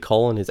continually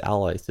call on his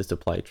allies to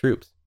supply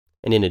troops,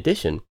 and in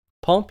addition,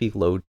 Pompey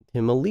loaned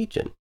him a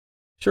legion.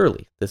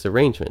 Surely, this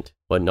arrangement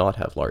would not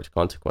have large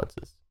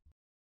consequences.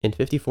 In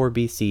 54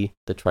 BC,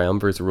 the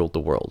triumvirs ruled the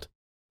world.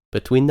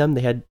 Between them,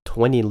 they had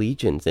 20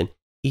 legions, and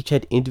each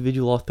had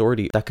individual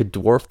authority that could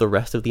dwarf the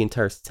rest of the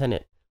entire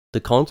Senate. The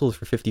consuls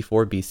for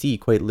 54 BC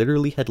quite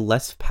literally had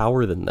less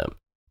power than them.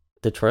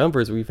 The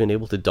triumvirs were even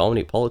able to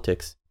dominate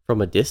politics from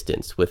a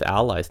distance, with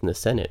allies in the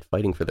Senate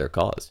fighting for their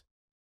cause.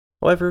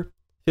 However,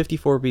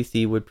 54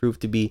 BC would prove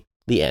to be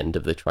the end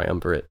of the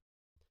triumvirate.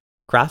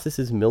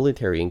 Crassus's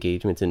military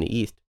engagements in the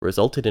east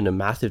resulted in a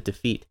massive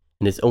defeat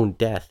and his own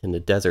death in the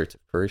deserts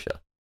of Persia.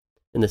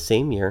 In the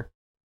same year,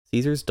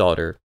 Caesar's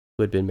daughter,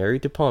 who had been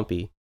married to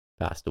Pompey,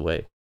 passed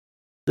away.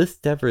 This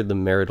severed the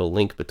marital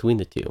link between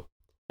the two,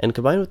 and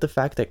combined with the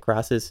fact that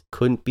Crassus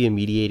couldn't be a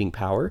mediating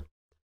power,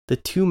 the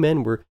two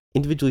men were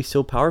individually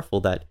so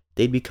powerful that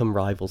they'd become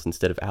rivals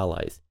instead of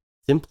allies.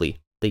 Simply,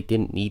 they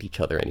didn't need each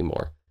other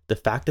anymore. The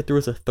fact that there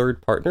was a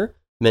third partner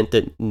meant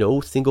that no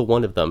single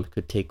one of them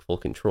could take full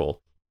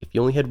control. If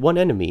you only had one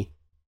enemy,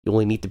 you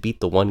only need to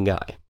beat the one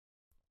guy.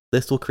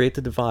 This will create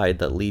the divide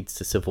that leads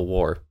to civil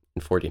war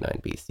in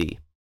 49 BC.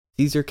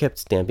 Caesar kept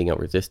stamping out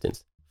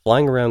resistance,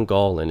 flying around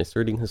Gaul and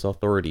asserting his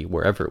authority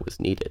wherever it was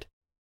needed.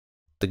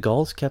 The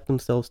Gauls kept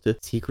themselves to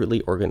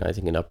secretly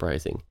organizing an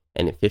uprising,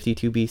 and in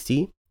 52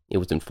 BC, it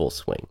was in full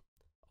swing.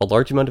 A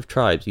large amount of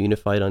tribes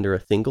unified under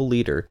a single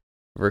leader,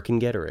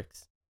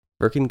 Vercingetorix.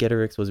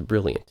 Vercingetorix was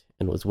brilliant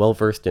and was well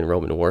versed in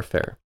Roman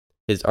warfare.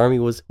 His army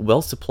was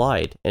well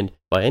supplied and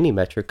by any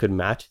metric could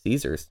match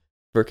Caesar's.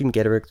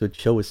 Vercingetorix would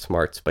show his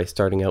smarts by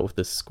starting out with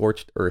the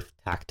scorched earth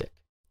tactic.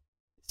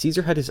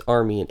 Caesar had his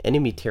army in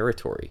enemy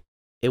territory.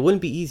 It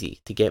wouldn't be easy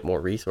to get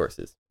more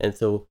resources, and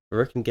so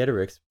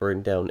Vercingetorix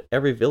burned down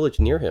every village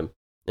near him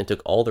and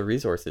took all the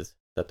resources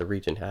that the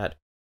region had.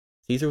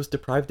 Caesar was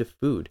deprived of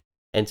food,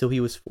 and so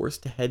he was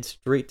forced to head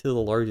straight to the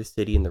largest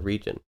city in the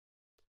region.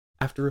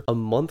 After a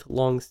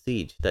month-long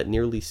siege that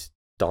nearly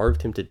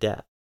starved him to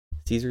death,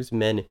 Caesar's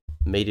men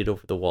made it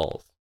over the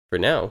walls. For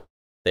now,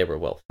 they were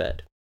well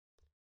fed.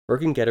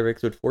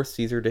 Vercingetorix would force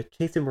Caesar to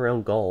chase him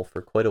around Gaul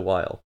for quite a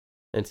while,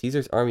 and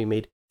Caesar's army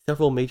made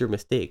several major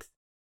mistakes,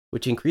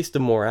 which increased the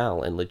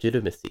morale and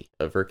legitimacy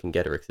of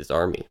Vercingetorix's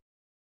army.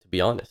 To be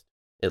honest,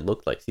 it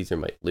looked like Caesar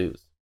might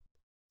lose.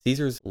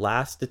 Caesar's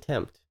last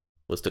attempt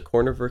was to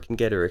corner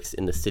Vercingetorix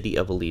in the city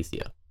of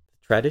Alesia.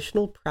 The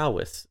traditional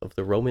prowess of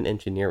the Roman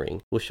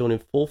engineering was shown in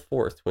full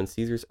force when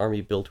Caesar's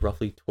army built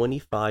roughly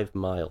 25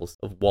 miles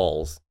of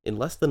walls in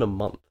less than a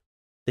month.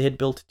 They had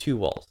built 2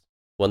 walls,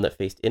 one that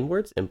faced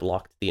inwards and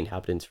blocked the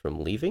inhabitants from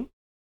leaving,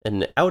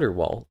 and an outer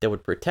wall that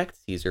would protect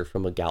Caesar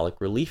from a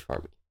Gallic relief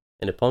army.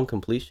 And upon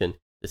completion,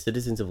 the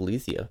citizens of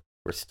Alesia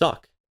were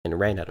stuck and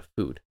ran out of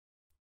food.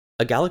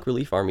 A Gallic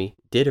relief army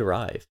did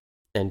arrive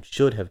and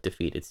should have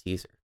defeated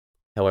Caesar.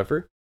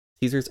 However,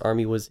 Caesar's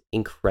army was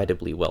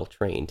incredibly well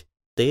trained.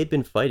 They had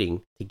been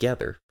fighting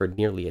together for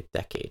nearly a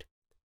decade,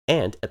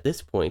 and at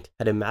this point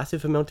had a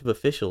massive amount of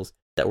officials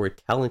that were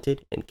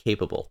talented and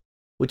capable,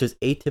 which was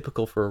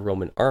atypical for a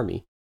Roman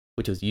army,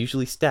 which was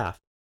usually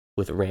staffed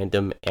with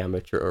random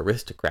amateur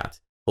aristocrats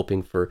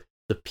hoping for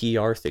the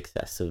PR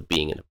success of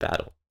being in a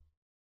battle.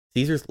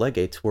 Caesar's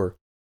legates were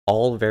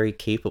all very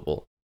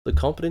capable. The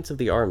competence of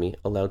the army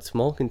allowed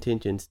small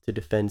contingents to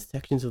defend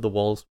sections of the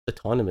walls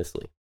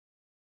autonomously.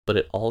 But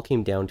it all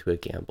came down to a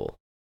gamble.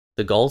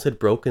 The Gauls had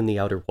broken the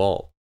outer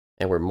wall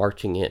and were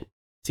marching in.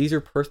 Caesar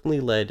personally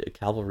led a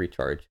cavalry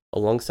charge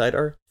alongside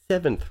our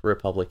 7th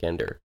Republic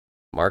ender,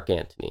 Mark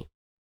Antony.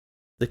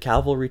 The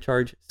cavalry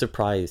charge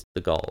surprised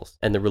the Gauls,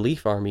 and the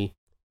relief army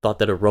thought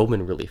that a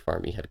Roman relief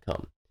army had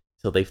come,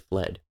 so they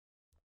fled.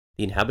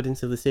 The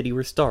inhabitants of the city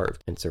were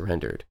starved and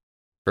surrendered.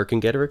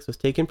 Vercingetorix was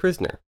taken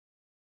prisoner,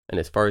 and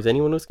as far as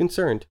anyone was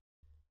concerned,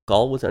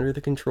 Gaul was under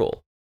the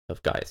control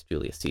of Gaius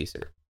Julius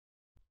Caesar.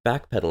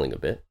 Backpedaling a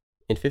bit,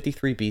 in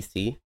 53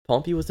 BC,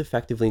 Pompey was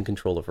effectively in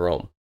control of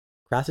Rome.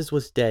 Crassus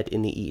was dead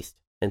in the east,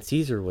 and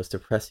Caesar was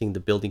suppressing the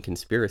building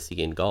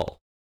conspiracy in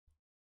Gaul.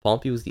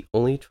 Pompey was the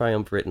only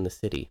triumvirate in the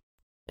city,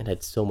 and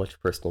had so much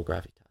personal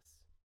gravitas.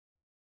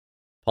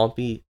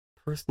 Pompey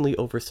personally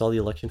oversaw the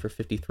election for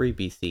 53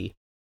 BC,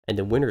 and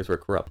the winners were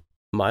corrupt.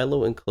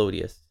 Milo and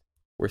Clodius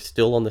were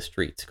still on the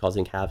streets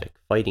causing havoc,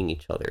 fighting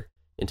each other,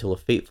 until a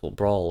fateful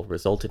brawl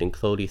resulted in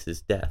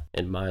Clodius's death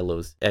and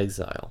Milo's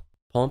exile.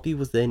 Pompey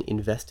was then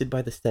invested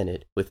by the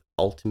Senate with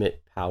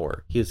ultimate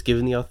power. He was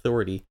given the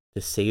authority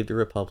to save the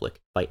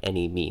Republic by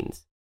any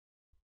means.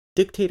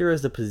 Dictator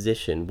as a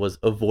position was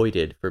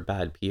avoided for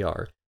bad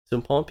PR,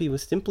 so Pompey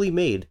was simply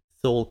made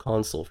sole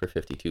consul for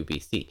 52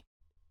 BC.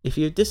 If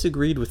you had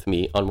disagreed with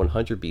me on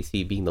 100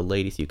 BC being the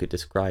latest you could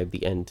describe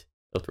the end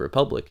of the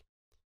Republic,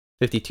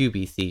 52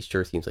 BC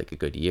sure seems like a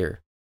good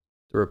year.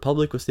 The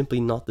Republic was simply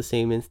not the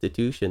same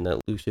institution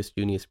that Lucius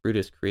Junius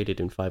Brutus created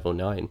in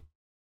 509.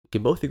 We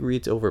can both agree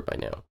it's over by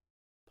now.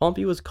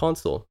 Pompey was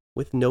consul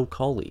with no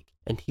colleague,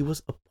 and he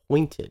was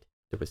appointed.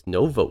 There was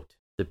no vote.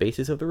 The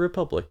basis of the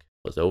Republic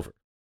was over.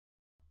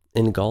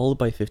 In Gaul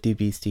by 50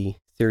 BC,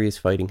 serious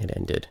fighting had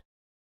ended.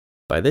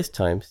 By this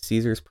time,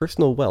 Caesar's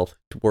personal wealth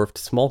dwarfed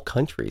small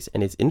countries,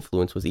 and his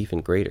influence was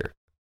even greater.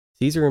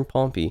 Caesar and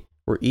Pompey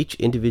were each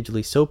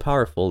individually so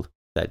powerful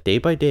that day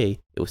by day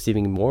it was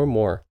seeming more and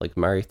more like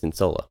Marius and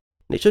Sulla.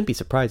 And it shouldn't be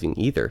surprising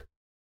either,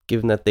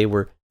 given that they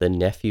were the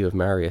nephew of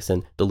Marius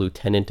and the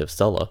lieutenant of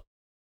Sulla.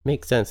 It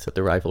makes sense that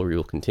the rivalry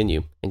will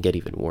continue and get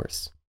even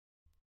worse.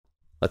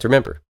 Let's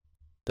remember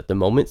that the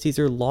moment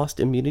Caesar lost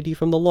immunity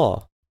from the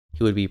law,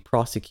 he would be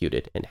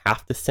prosecuted, and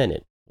half the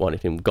Senate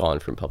wanted him gone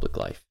from public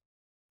life.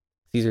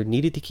 Caesar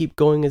needed to keep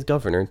going as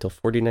governor until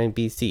 49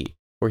 BC,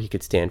 where he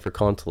could stand for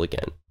consul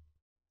again,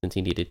 since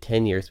he needed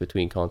 10 years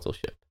between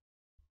consulship.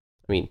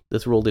 I mean,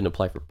 this rule didn't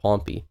apply for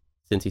Pompey,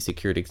 since he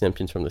secured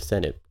exemptions from the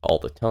Senate all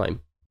the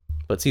time,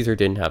 but Caesar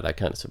didn't have that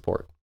kind of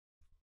support.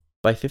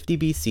 By 50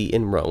 BC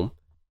in Rome,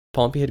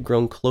 Pompey had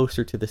grown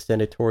closer to the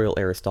senatorial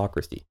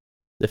aristocracy.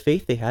 The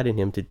faith they had in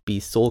him to be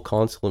sole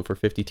consul for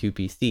 52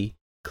 BC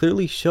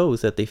clearly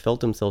shows that they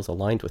felt themselves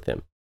aligned with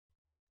him.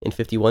 In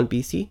 51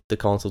 BC, the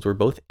consuls were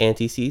both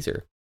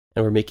anti-Caesar,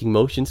 and were making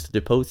motions to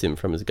depose him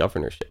from his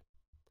governorship.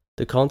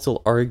 The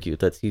consul argued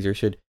that Caesar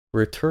should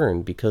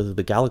return because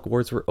the Gallic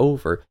Wars were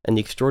over and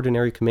the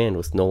extraordinary command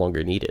was no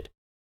longer needed.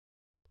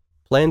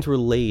 Plans were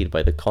laid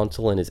by the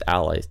consul and his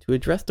allies to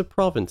address the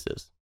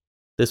provinces.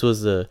 This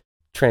was a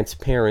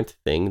transparent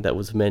thing that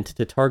was meant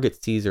to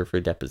target Caesar for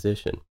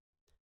deposition.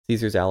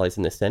 Caesar's allies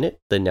in the Senate,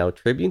 the now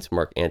tribunes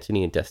Mark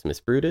Antony and Decimus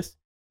Brutus,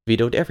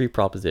 vetoed every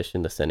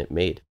proposition the Senate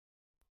made.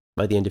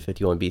 By the end of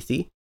 51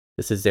 BC,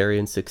 the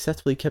Caesarians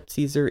successfully kept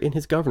Caesar in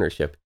his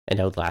governorship and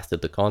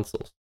outlasted the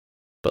consuls.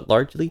 But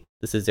largely,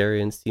 the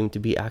Caesarians seemed to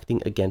be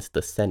acting against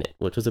the Senate,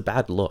 which was a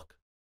bad look.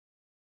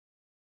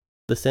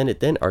 The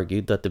Senate then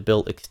argued that the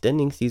bill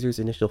extending Caesar's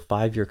initial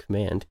 5-year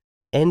command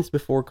ends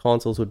before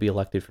consuls would be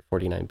elected for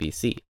 49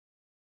 BC.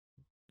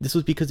 This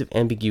was because of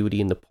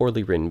ambiguity in the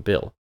poorly written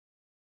bill.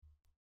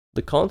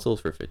 The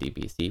consuls for 50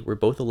 BC were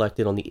both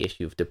elected on the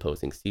issue of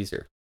deposing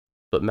Caesar,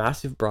 but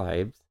massive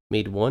bribes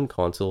made one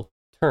consul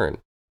turn,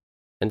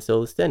 and so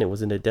the Senate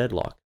was in a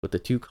deadlock with the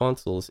two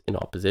consuls in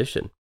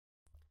opposition.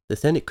 The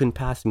Senate couldn't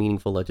pass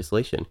meaningful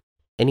legislation.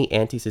 Any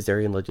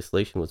anti-Caesarian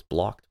legislation was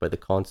blocked by the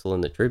consul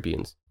and the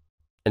tribunes,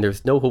 and there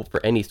was no hope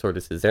for any sort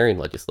of Caesarian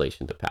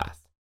legislation to pass.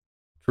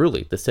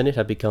 Truly, the Senate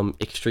had become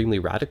extremely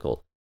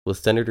radical, with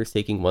senators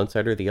taking one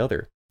side or the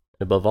other,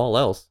 and above all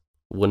else,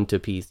 wouldn't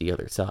appease the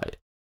other side.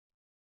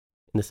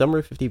 In the summer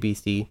of 50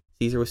 BC,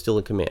 Caesar was still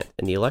in command,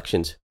 and the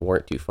elections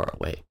weren't too far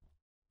away.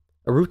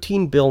 A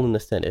routine bill in the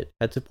Senate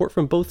had support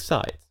from both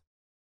sides.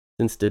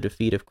 Since the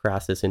defeat of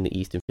Crassus in the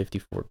east in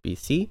 54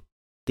 BC,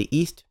 the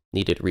east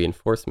needed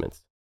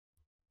reinforcements.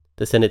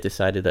 The Senate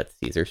decided that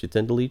Caesar should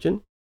send a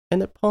legion,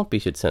 and that Pompey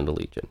should send a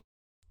legion.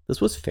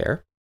 This was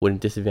fair,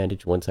 wouldn't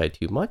disadvantage one side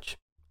too much,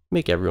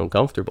 make everyone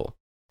comfortable.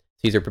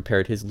 Caesar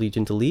prepared his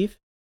legion to leave,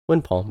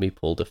 when Pompey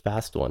pulled a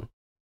fast one.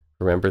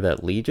 Remember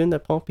that legion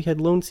that Pompey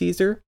had loaned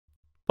Caesar?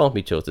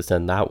 Pompey chose to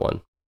send that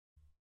one.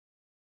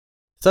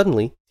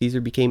 Suddenly,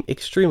 Caesar became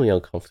extremely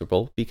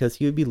uncomfortable because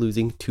he would be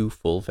losing 2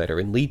 full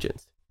veteran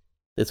legions.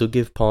 This would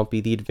give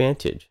Pompey the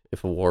advantage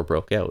if a war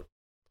broke out.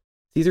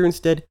 Caesar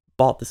instead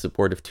bought the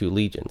support of 2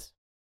 legions.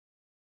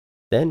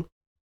 Then,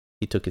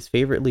 he took his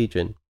favorite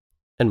legion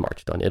and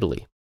marched on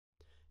Italy.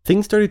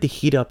 Things started to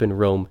heat up in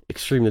Rome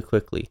extremely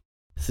quickly.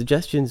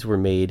 Suggestions were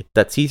made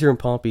that Caesar and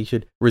Pompey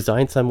should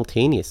resign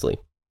simultaneously.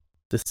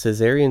 The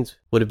Caesarians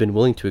would have been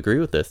willing to agree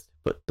with this,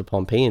 but the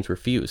Pompeians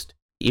refused,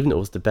 even though it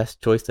was the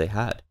best choice they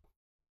had.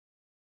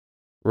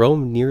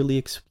 Rome nearly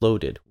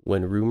exploded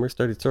when rumors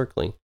started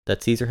circling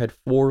that Caesar had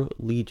 4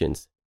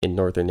 legions in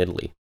northern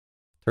Italy.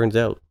 Turns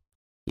out,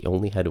 he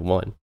only had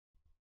 1,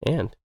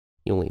 and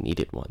he only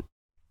needed 1.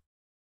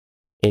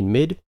 In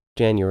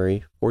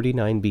mid-January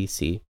 49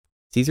 BC,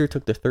 Caesar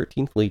took the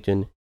 13th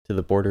legion to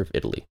the border of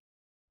Italy.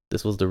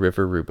 This was the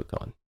river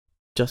Rubicon.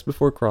 Just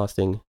before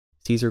crossing,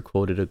 Caesar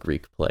quoted a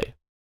Greek play,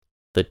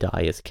 "The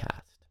die is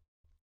cast."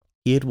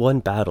 He had won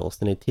battles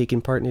and had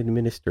taken part in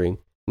administering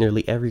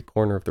nearly every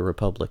corner of the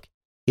Republic.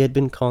 He had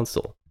been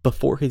consul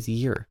before his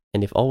year,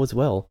 and if all was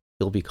well,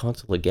 he'll be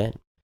consul again.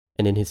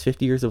 And in his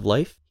 50 years of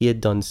life, he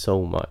had done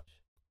so much.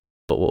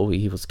 But what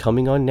he was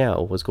coming on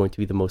now was going to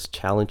be the most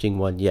challenging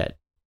one yet,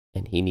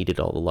 and he needed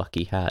all the luck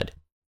he had.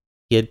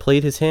 He had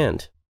played his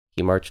hand.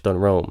 He marched on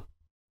Rome.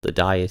 The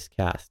die is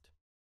cast.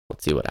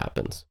 Let's see what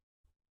happens.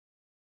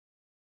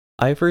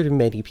 I've heard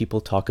many people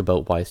talk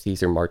about why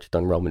Caesar marched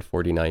on Rome in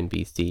 49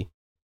 BC.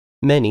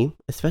 Many,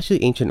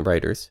 especially ancient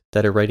writers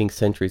that are writing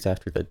centuries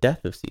after the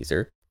death of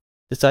Caesar,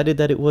 decided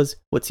that it was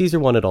what Caesar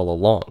wanted all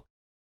along.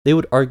 They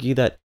would argue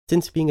that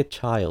Since being a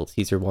child,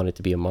 Caesar wanted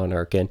to be a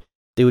monarch, and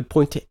they would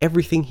point to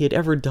everything he had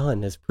ever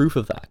done as proof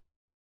of that.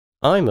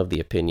 I'm of the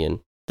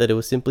opinion that it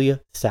was simply a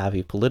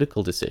savvy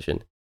political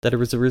decision, that it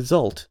was a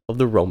result of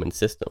the Roman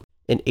system.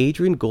 In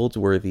Adrian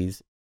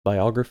Goldsworthy's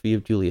biography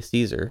of Julius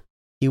Caesar,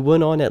 he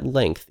went on at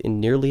length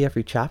in nearly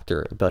every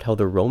chapter about how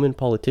the Roman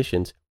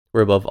politicians were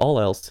above all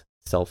else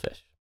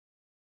selfish.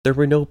 There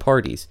were no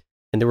parties,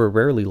 and there were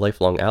rarely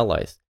lifelong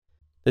allies.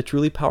 The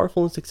truly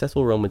powerful and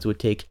successful Romans would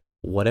take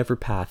whatever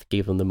path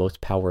gave them the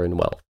most power and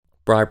wealth.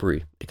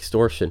 Bribery,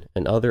 extortion,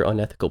 and other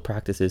unethical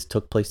practices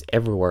took place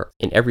everywhere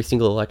in every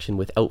single election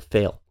without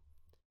fail.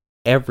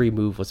 Every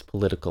move was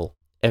political,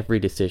 every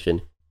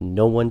decision.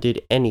 No one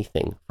did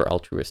anything for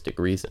altruistic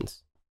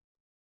reasons.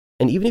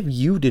 And even if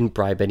you didn't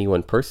bribe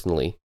anyone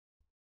personally,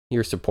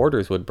 your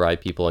supporters would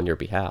bribe people on your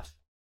behalf.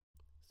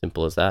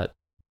 Simple as that.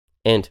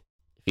 And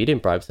if you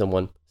didn't bribe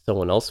someone,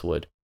 someone else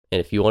would.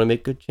 And if you want to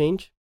make good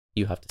change,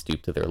 you have to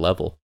stoop to their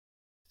level.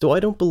 So I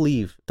don't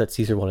believe that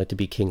Caesar wanted to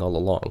be king all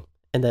along,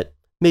 and that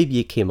maybe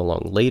it came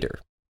along later.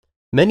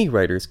 Many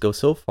writers go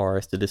so far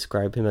as to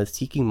describe him as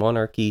seeking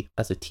monarchy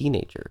as a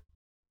teenager.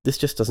 This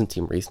just doesn't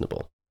seem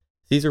reasonable.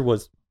 Caesar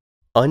was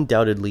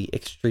undoubtedly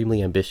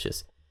extremely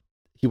ambitious.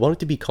 He wanted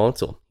to be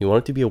consul. He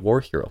wanted to be a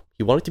war hero.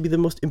 He wanted to be the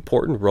most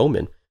important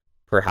Roman,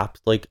 perhaps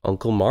like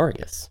Uncle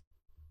Marius.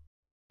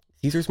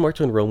 Caesar's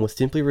march on Rome was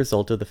simply a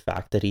result of the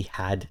fact that he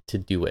had to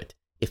do it.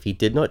 If he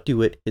did not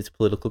do it, his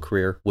political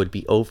career would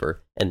be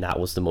over, and that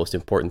was the most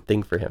important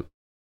thing for him.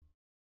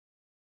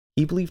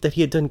 He believed that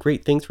he had done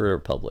great things for the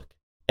Republic,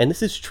 and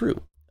this is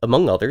true.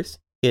 Among others,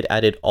 he had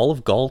added all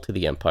of Gaul to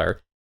the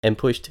empire and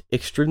pushed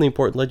extremely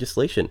important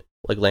legislation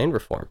like land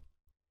reform.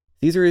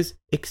 Caesar is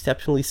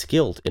exceptionally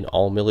skilled in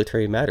all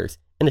military matters,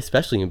 and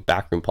especially in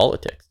backroom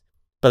politics.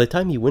 By the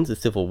time he wins the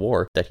civil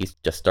war that he's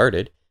just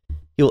started,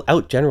 he will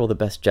out-general the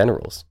best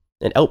generals,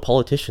 and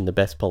out-politician the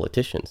best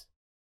politicians.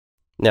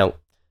 Now,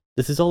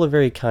 this is all a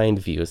very kind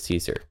view of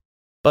Caesar,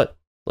 but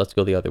let's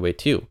go the other way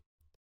too.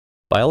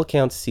 By all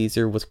accounts,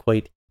 Caesar was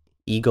quite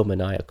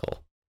egomaniacal.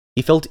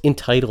 He felt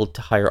entitled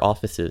to higher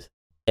offices,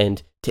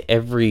 and to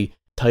every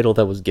title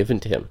that was given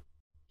to him.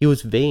 He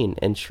was vain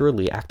and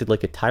surely acted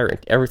like a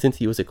tyrant ever since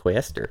he was a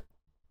quaestor.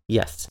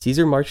 Yes,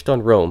 Caesar marched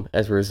on Rome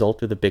as a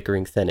result of the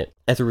bickering Senate,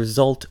 as a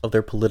result of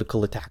their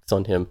political attacks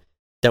on him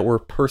that were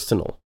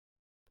personal.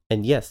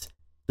 And yes,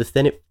 the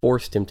Senate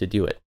forced him to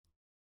do it.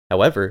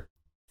 However,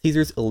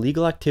 Caesar's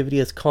illegal activity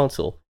as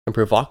consul and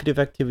provocative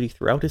activity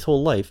throughout his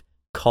whole life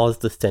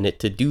caused the Senate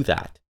to do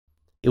that.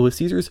 It was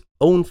Caesar's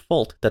own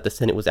fault that the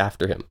Senate was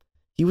after him.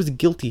 He was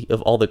guilty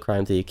of all the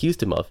crimes they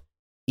accused him of,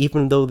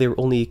 even though they were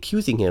only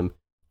accusing him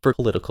for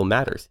political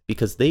matters,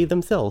 because they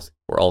themselves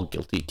were all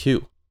guilty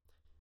too.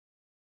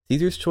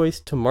 Caesar's choice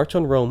to march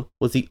on Rome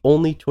was the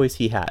only choice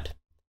he had,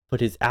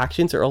 but his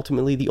actions are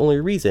ultimately the only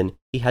reason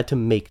he had to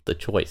make the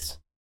choice.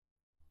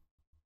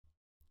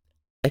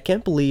 I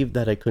can't believe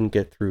that I couldn't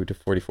get through to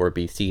 44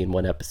 BC in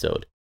one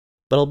episode,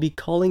 but I'll be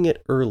calling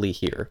it early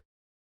here,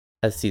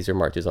 as Caesar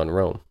marches on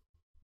Rome.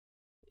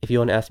 If you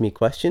want to ask me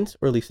questions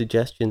or leave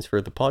suggestions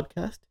for the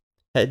podcast,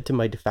 head to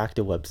my de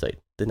facto website,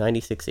 the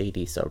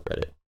 96AD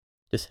subreddit.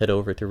 Just head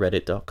over to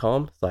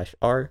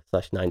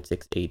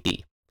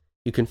reddit.com/r/96AD.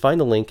 You can find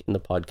the link in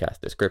the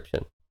podcast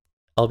description.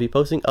 I'll be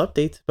posting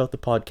updates about the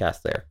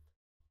podcast there,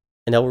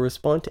 and I will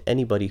respond to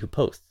anybody who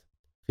posts.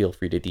 Feel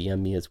free to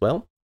DM me as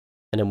well,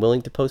 and I'm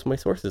willing to post my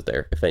sources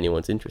there if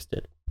anyone's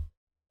interested.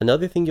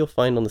 Another thing you'll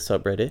find on the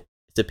subreddit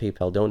is a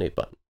PayPal donate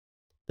button.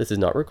 This is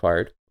not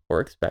required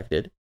or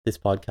expected. This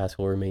podcast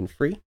will remain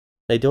free, and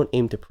I don't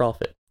aim to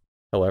profit.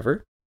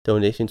 However,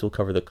 donations will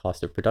cover the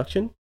cost of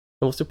production and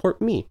will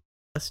support me,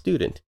 a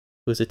student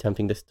who is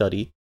attempting to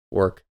study,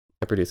 work,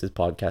 and produce his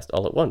podcast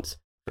all at once,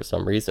 for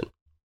some reason.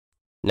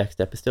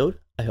 Next episode,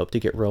 I hope to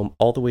get Rome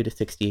all the way to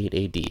 68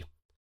 AD,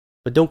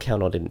 but don't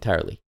count on it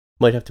entirely.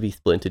 Might have to be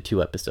split into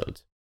 2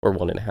 episodes, or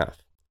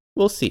 1.5.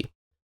 We'll see.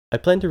 I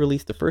plan to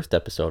release the first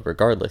episode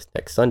regardless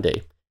next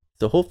Sunday,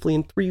 so hopefully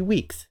in 3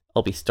 weeks,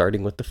 I'll be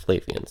starting with the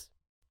Flavians.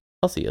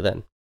 I'll see you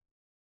then.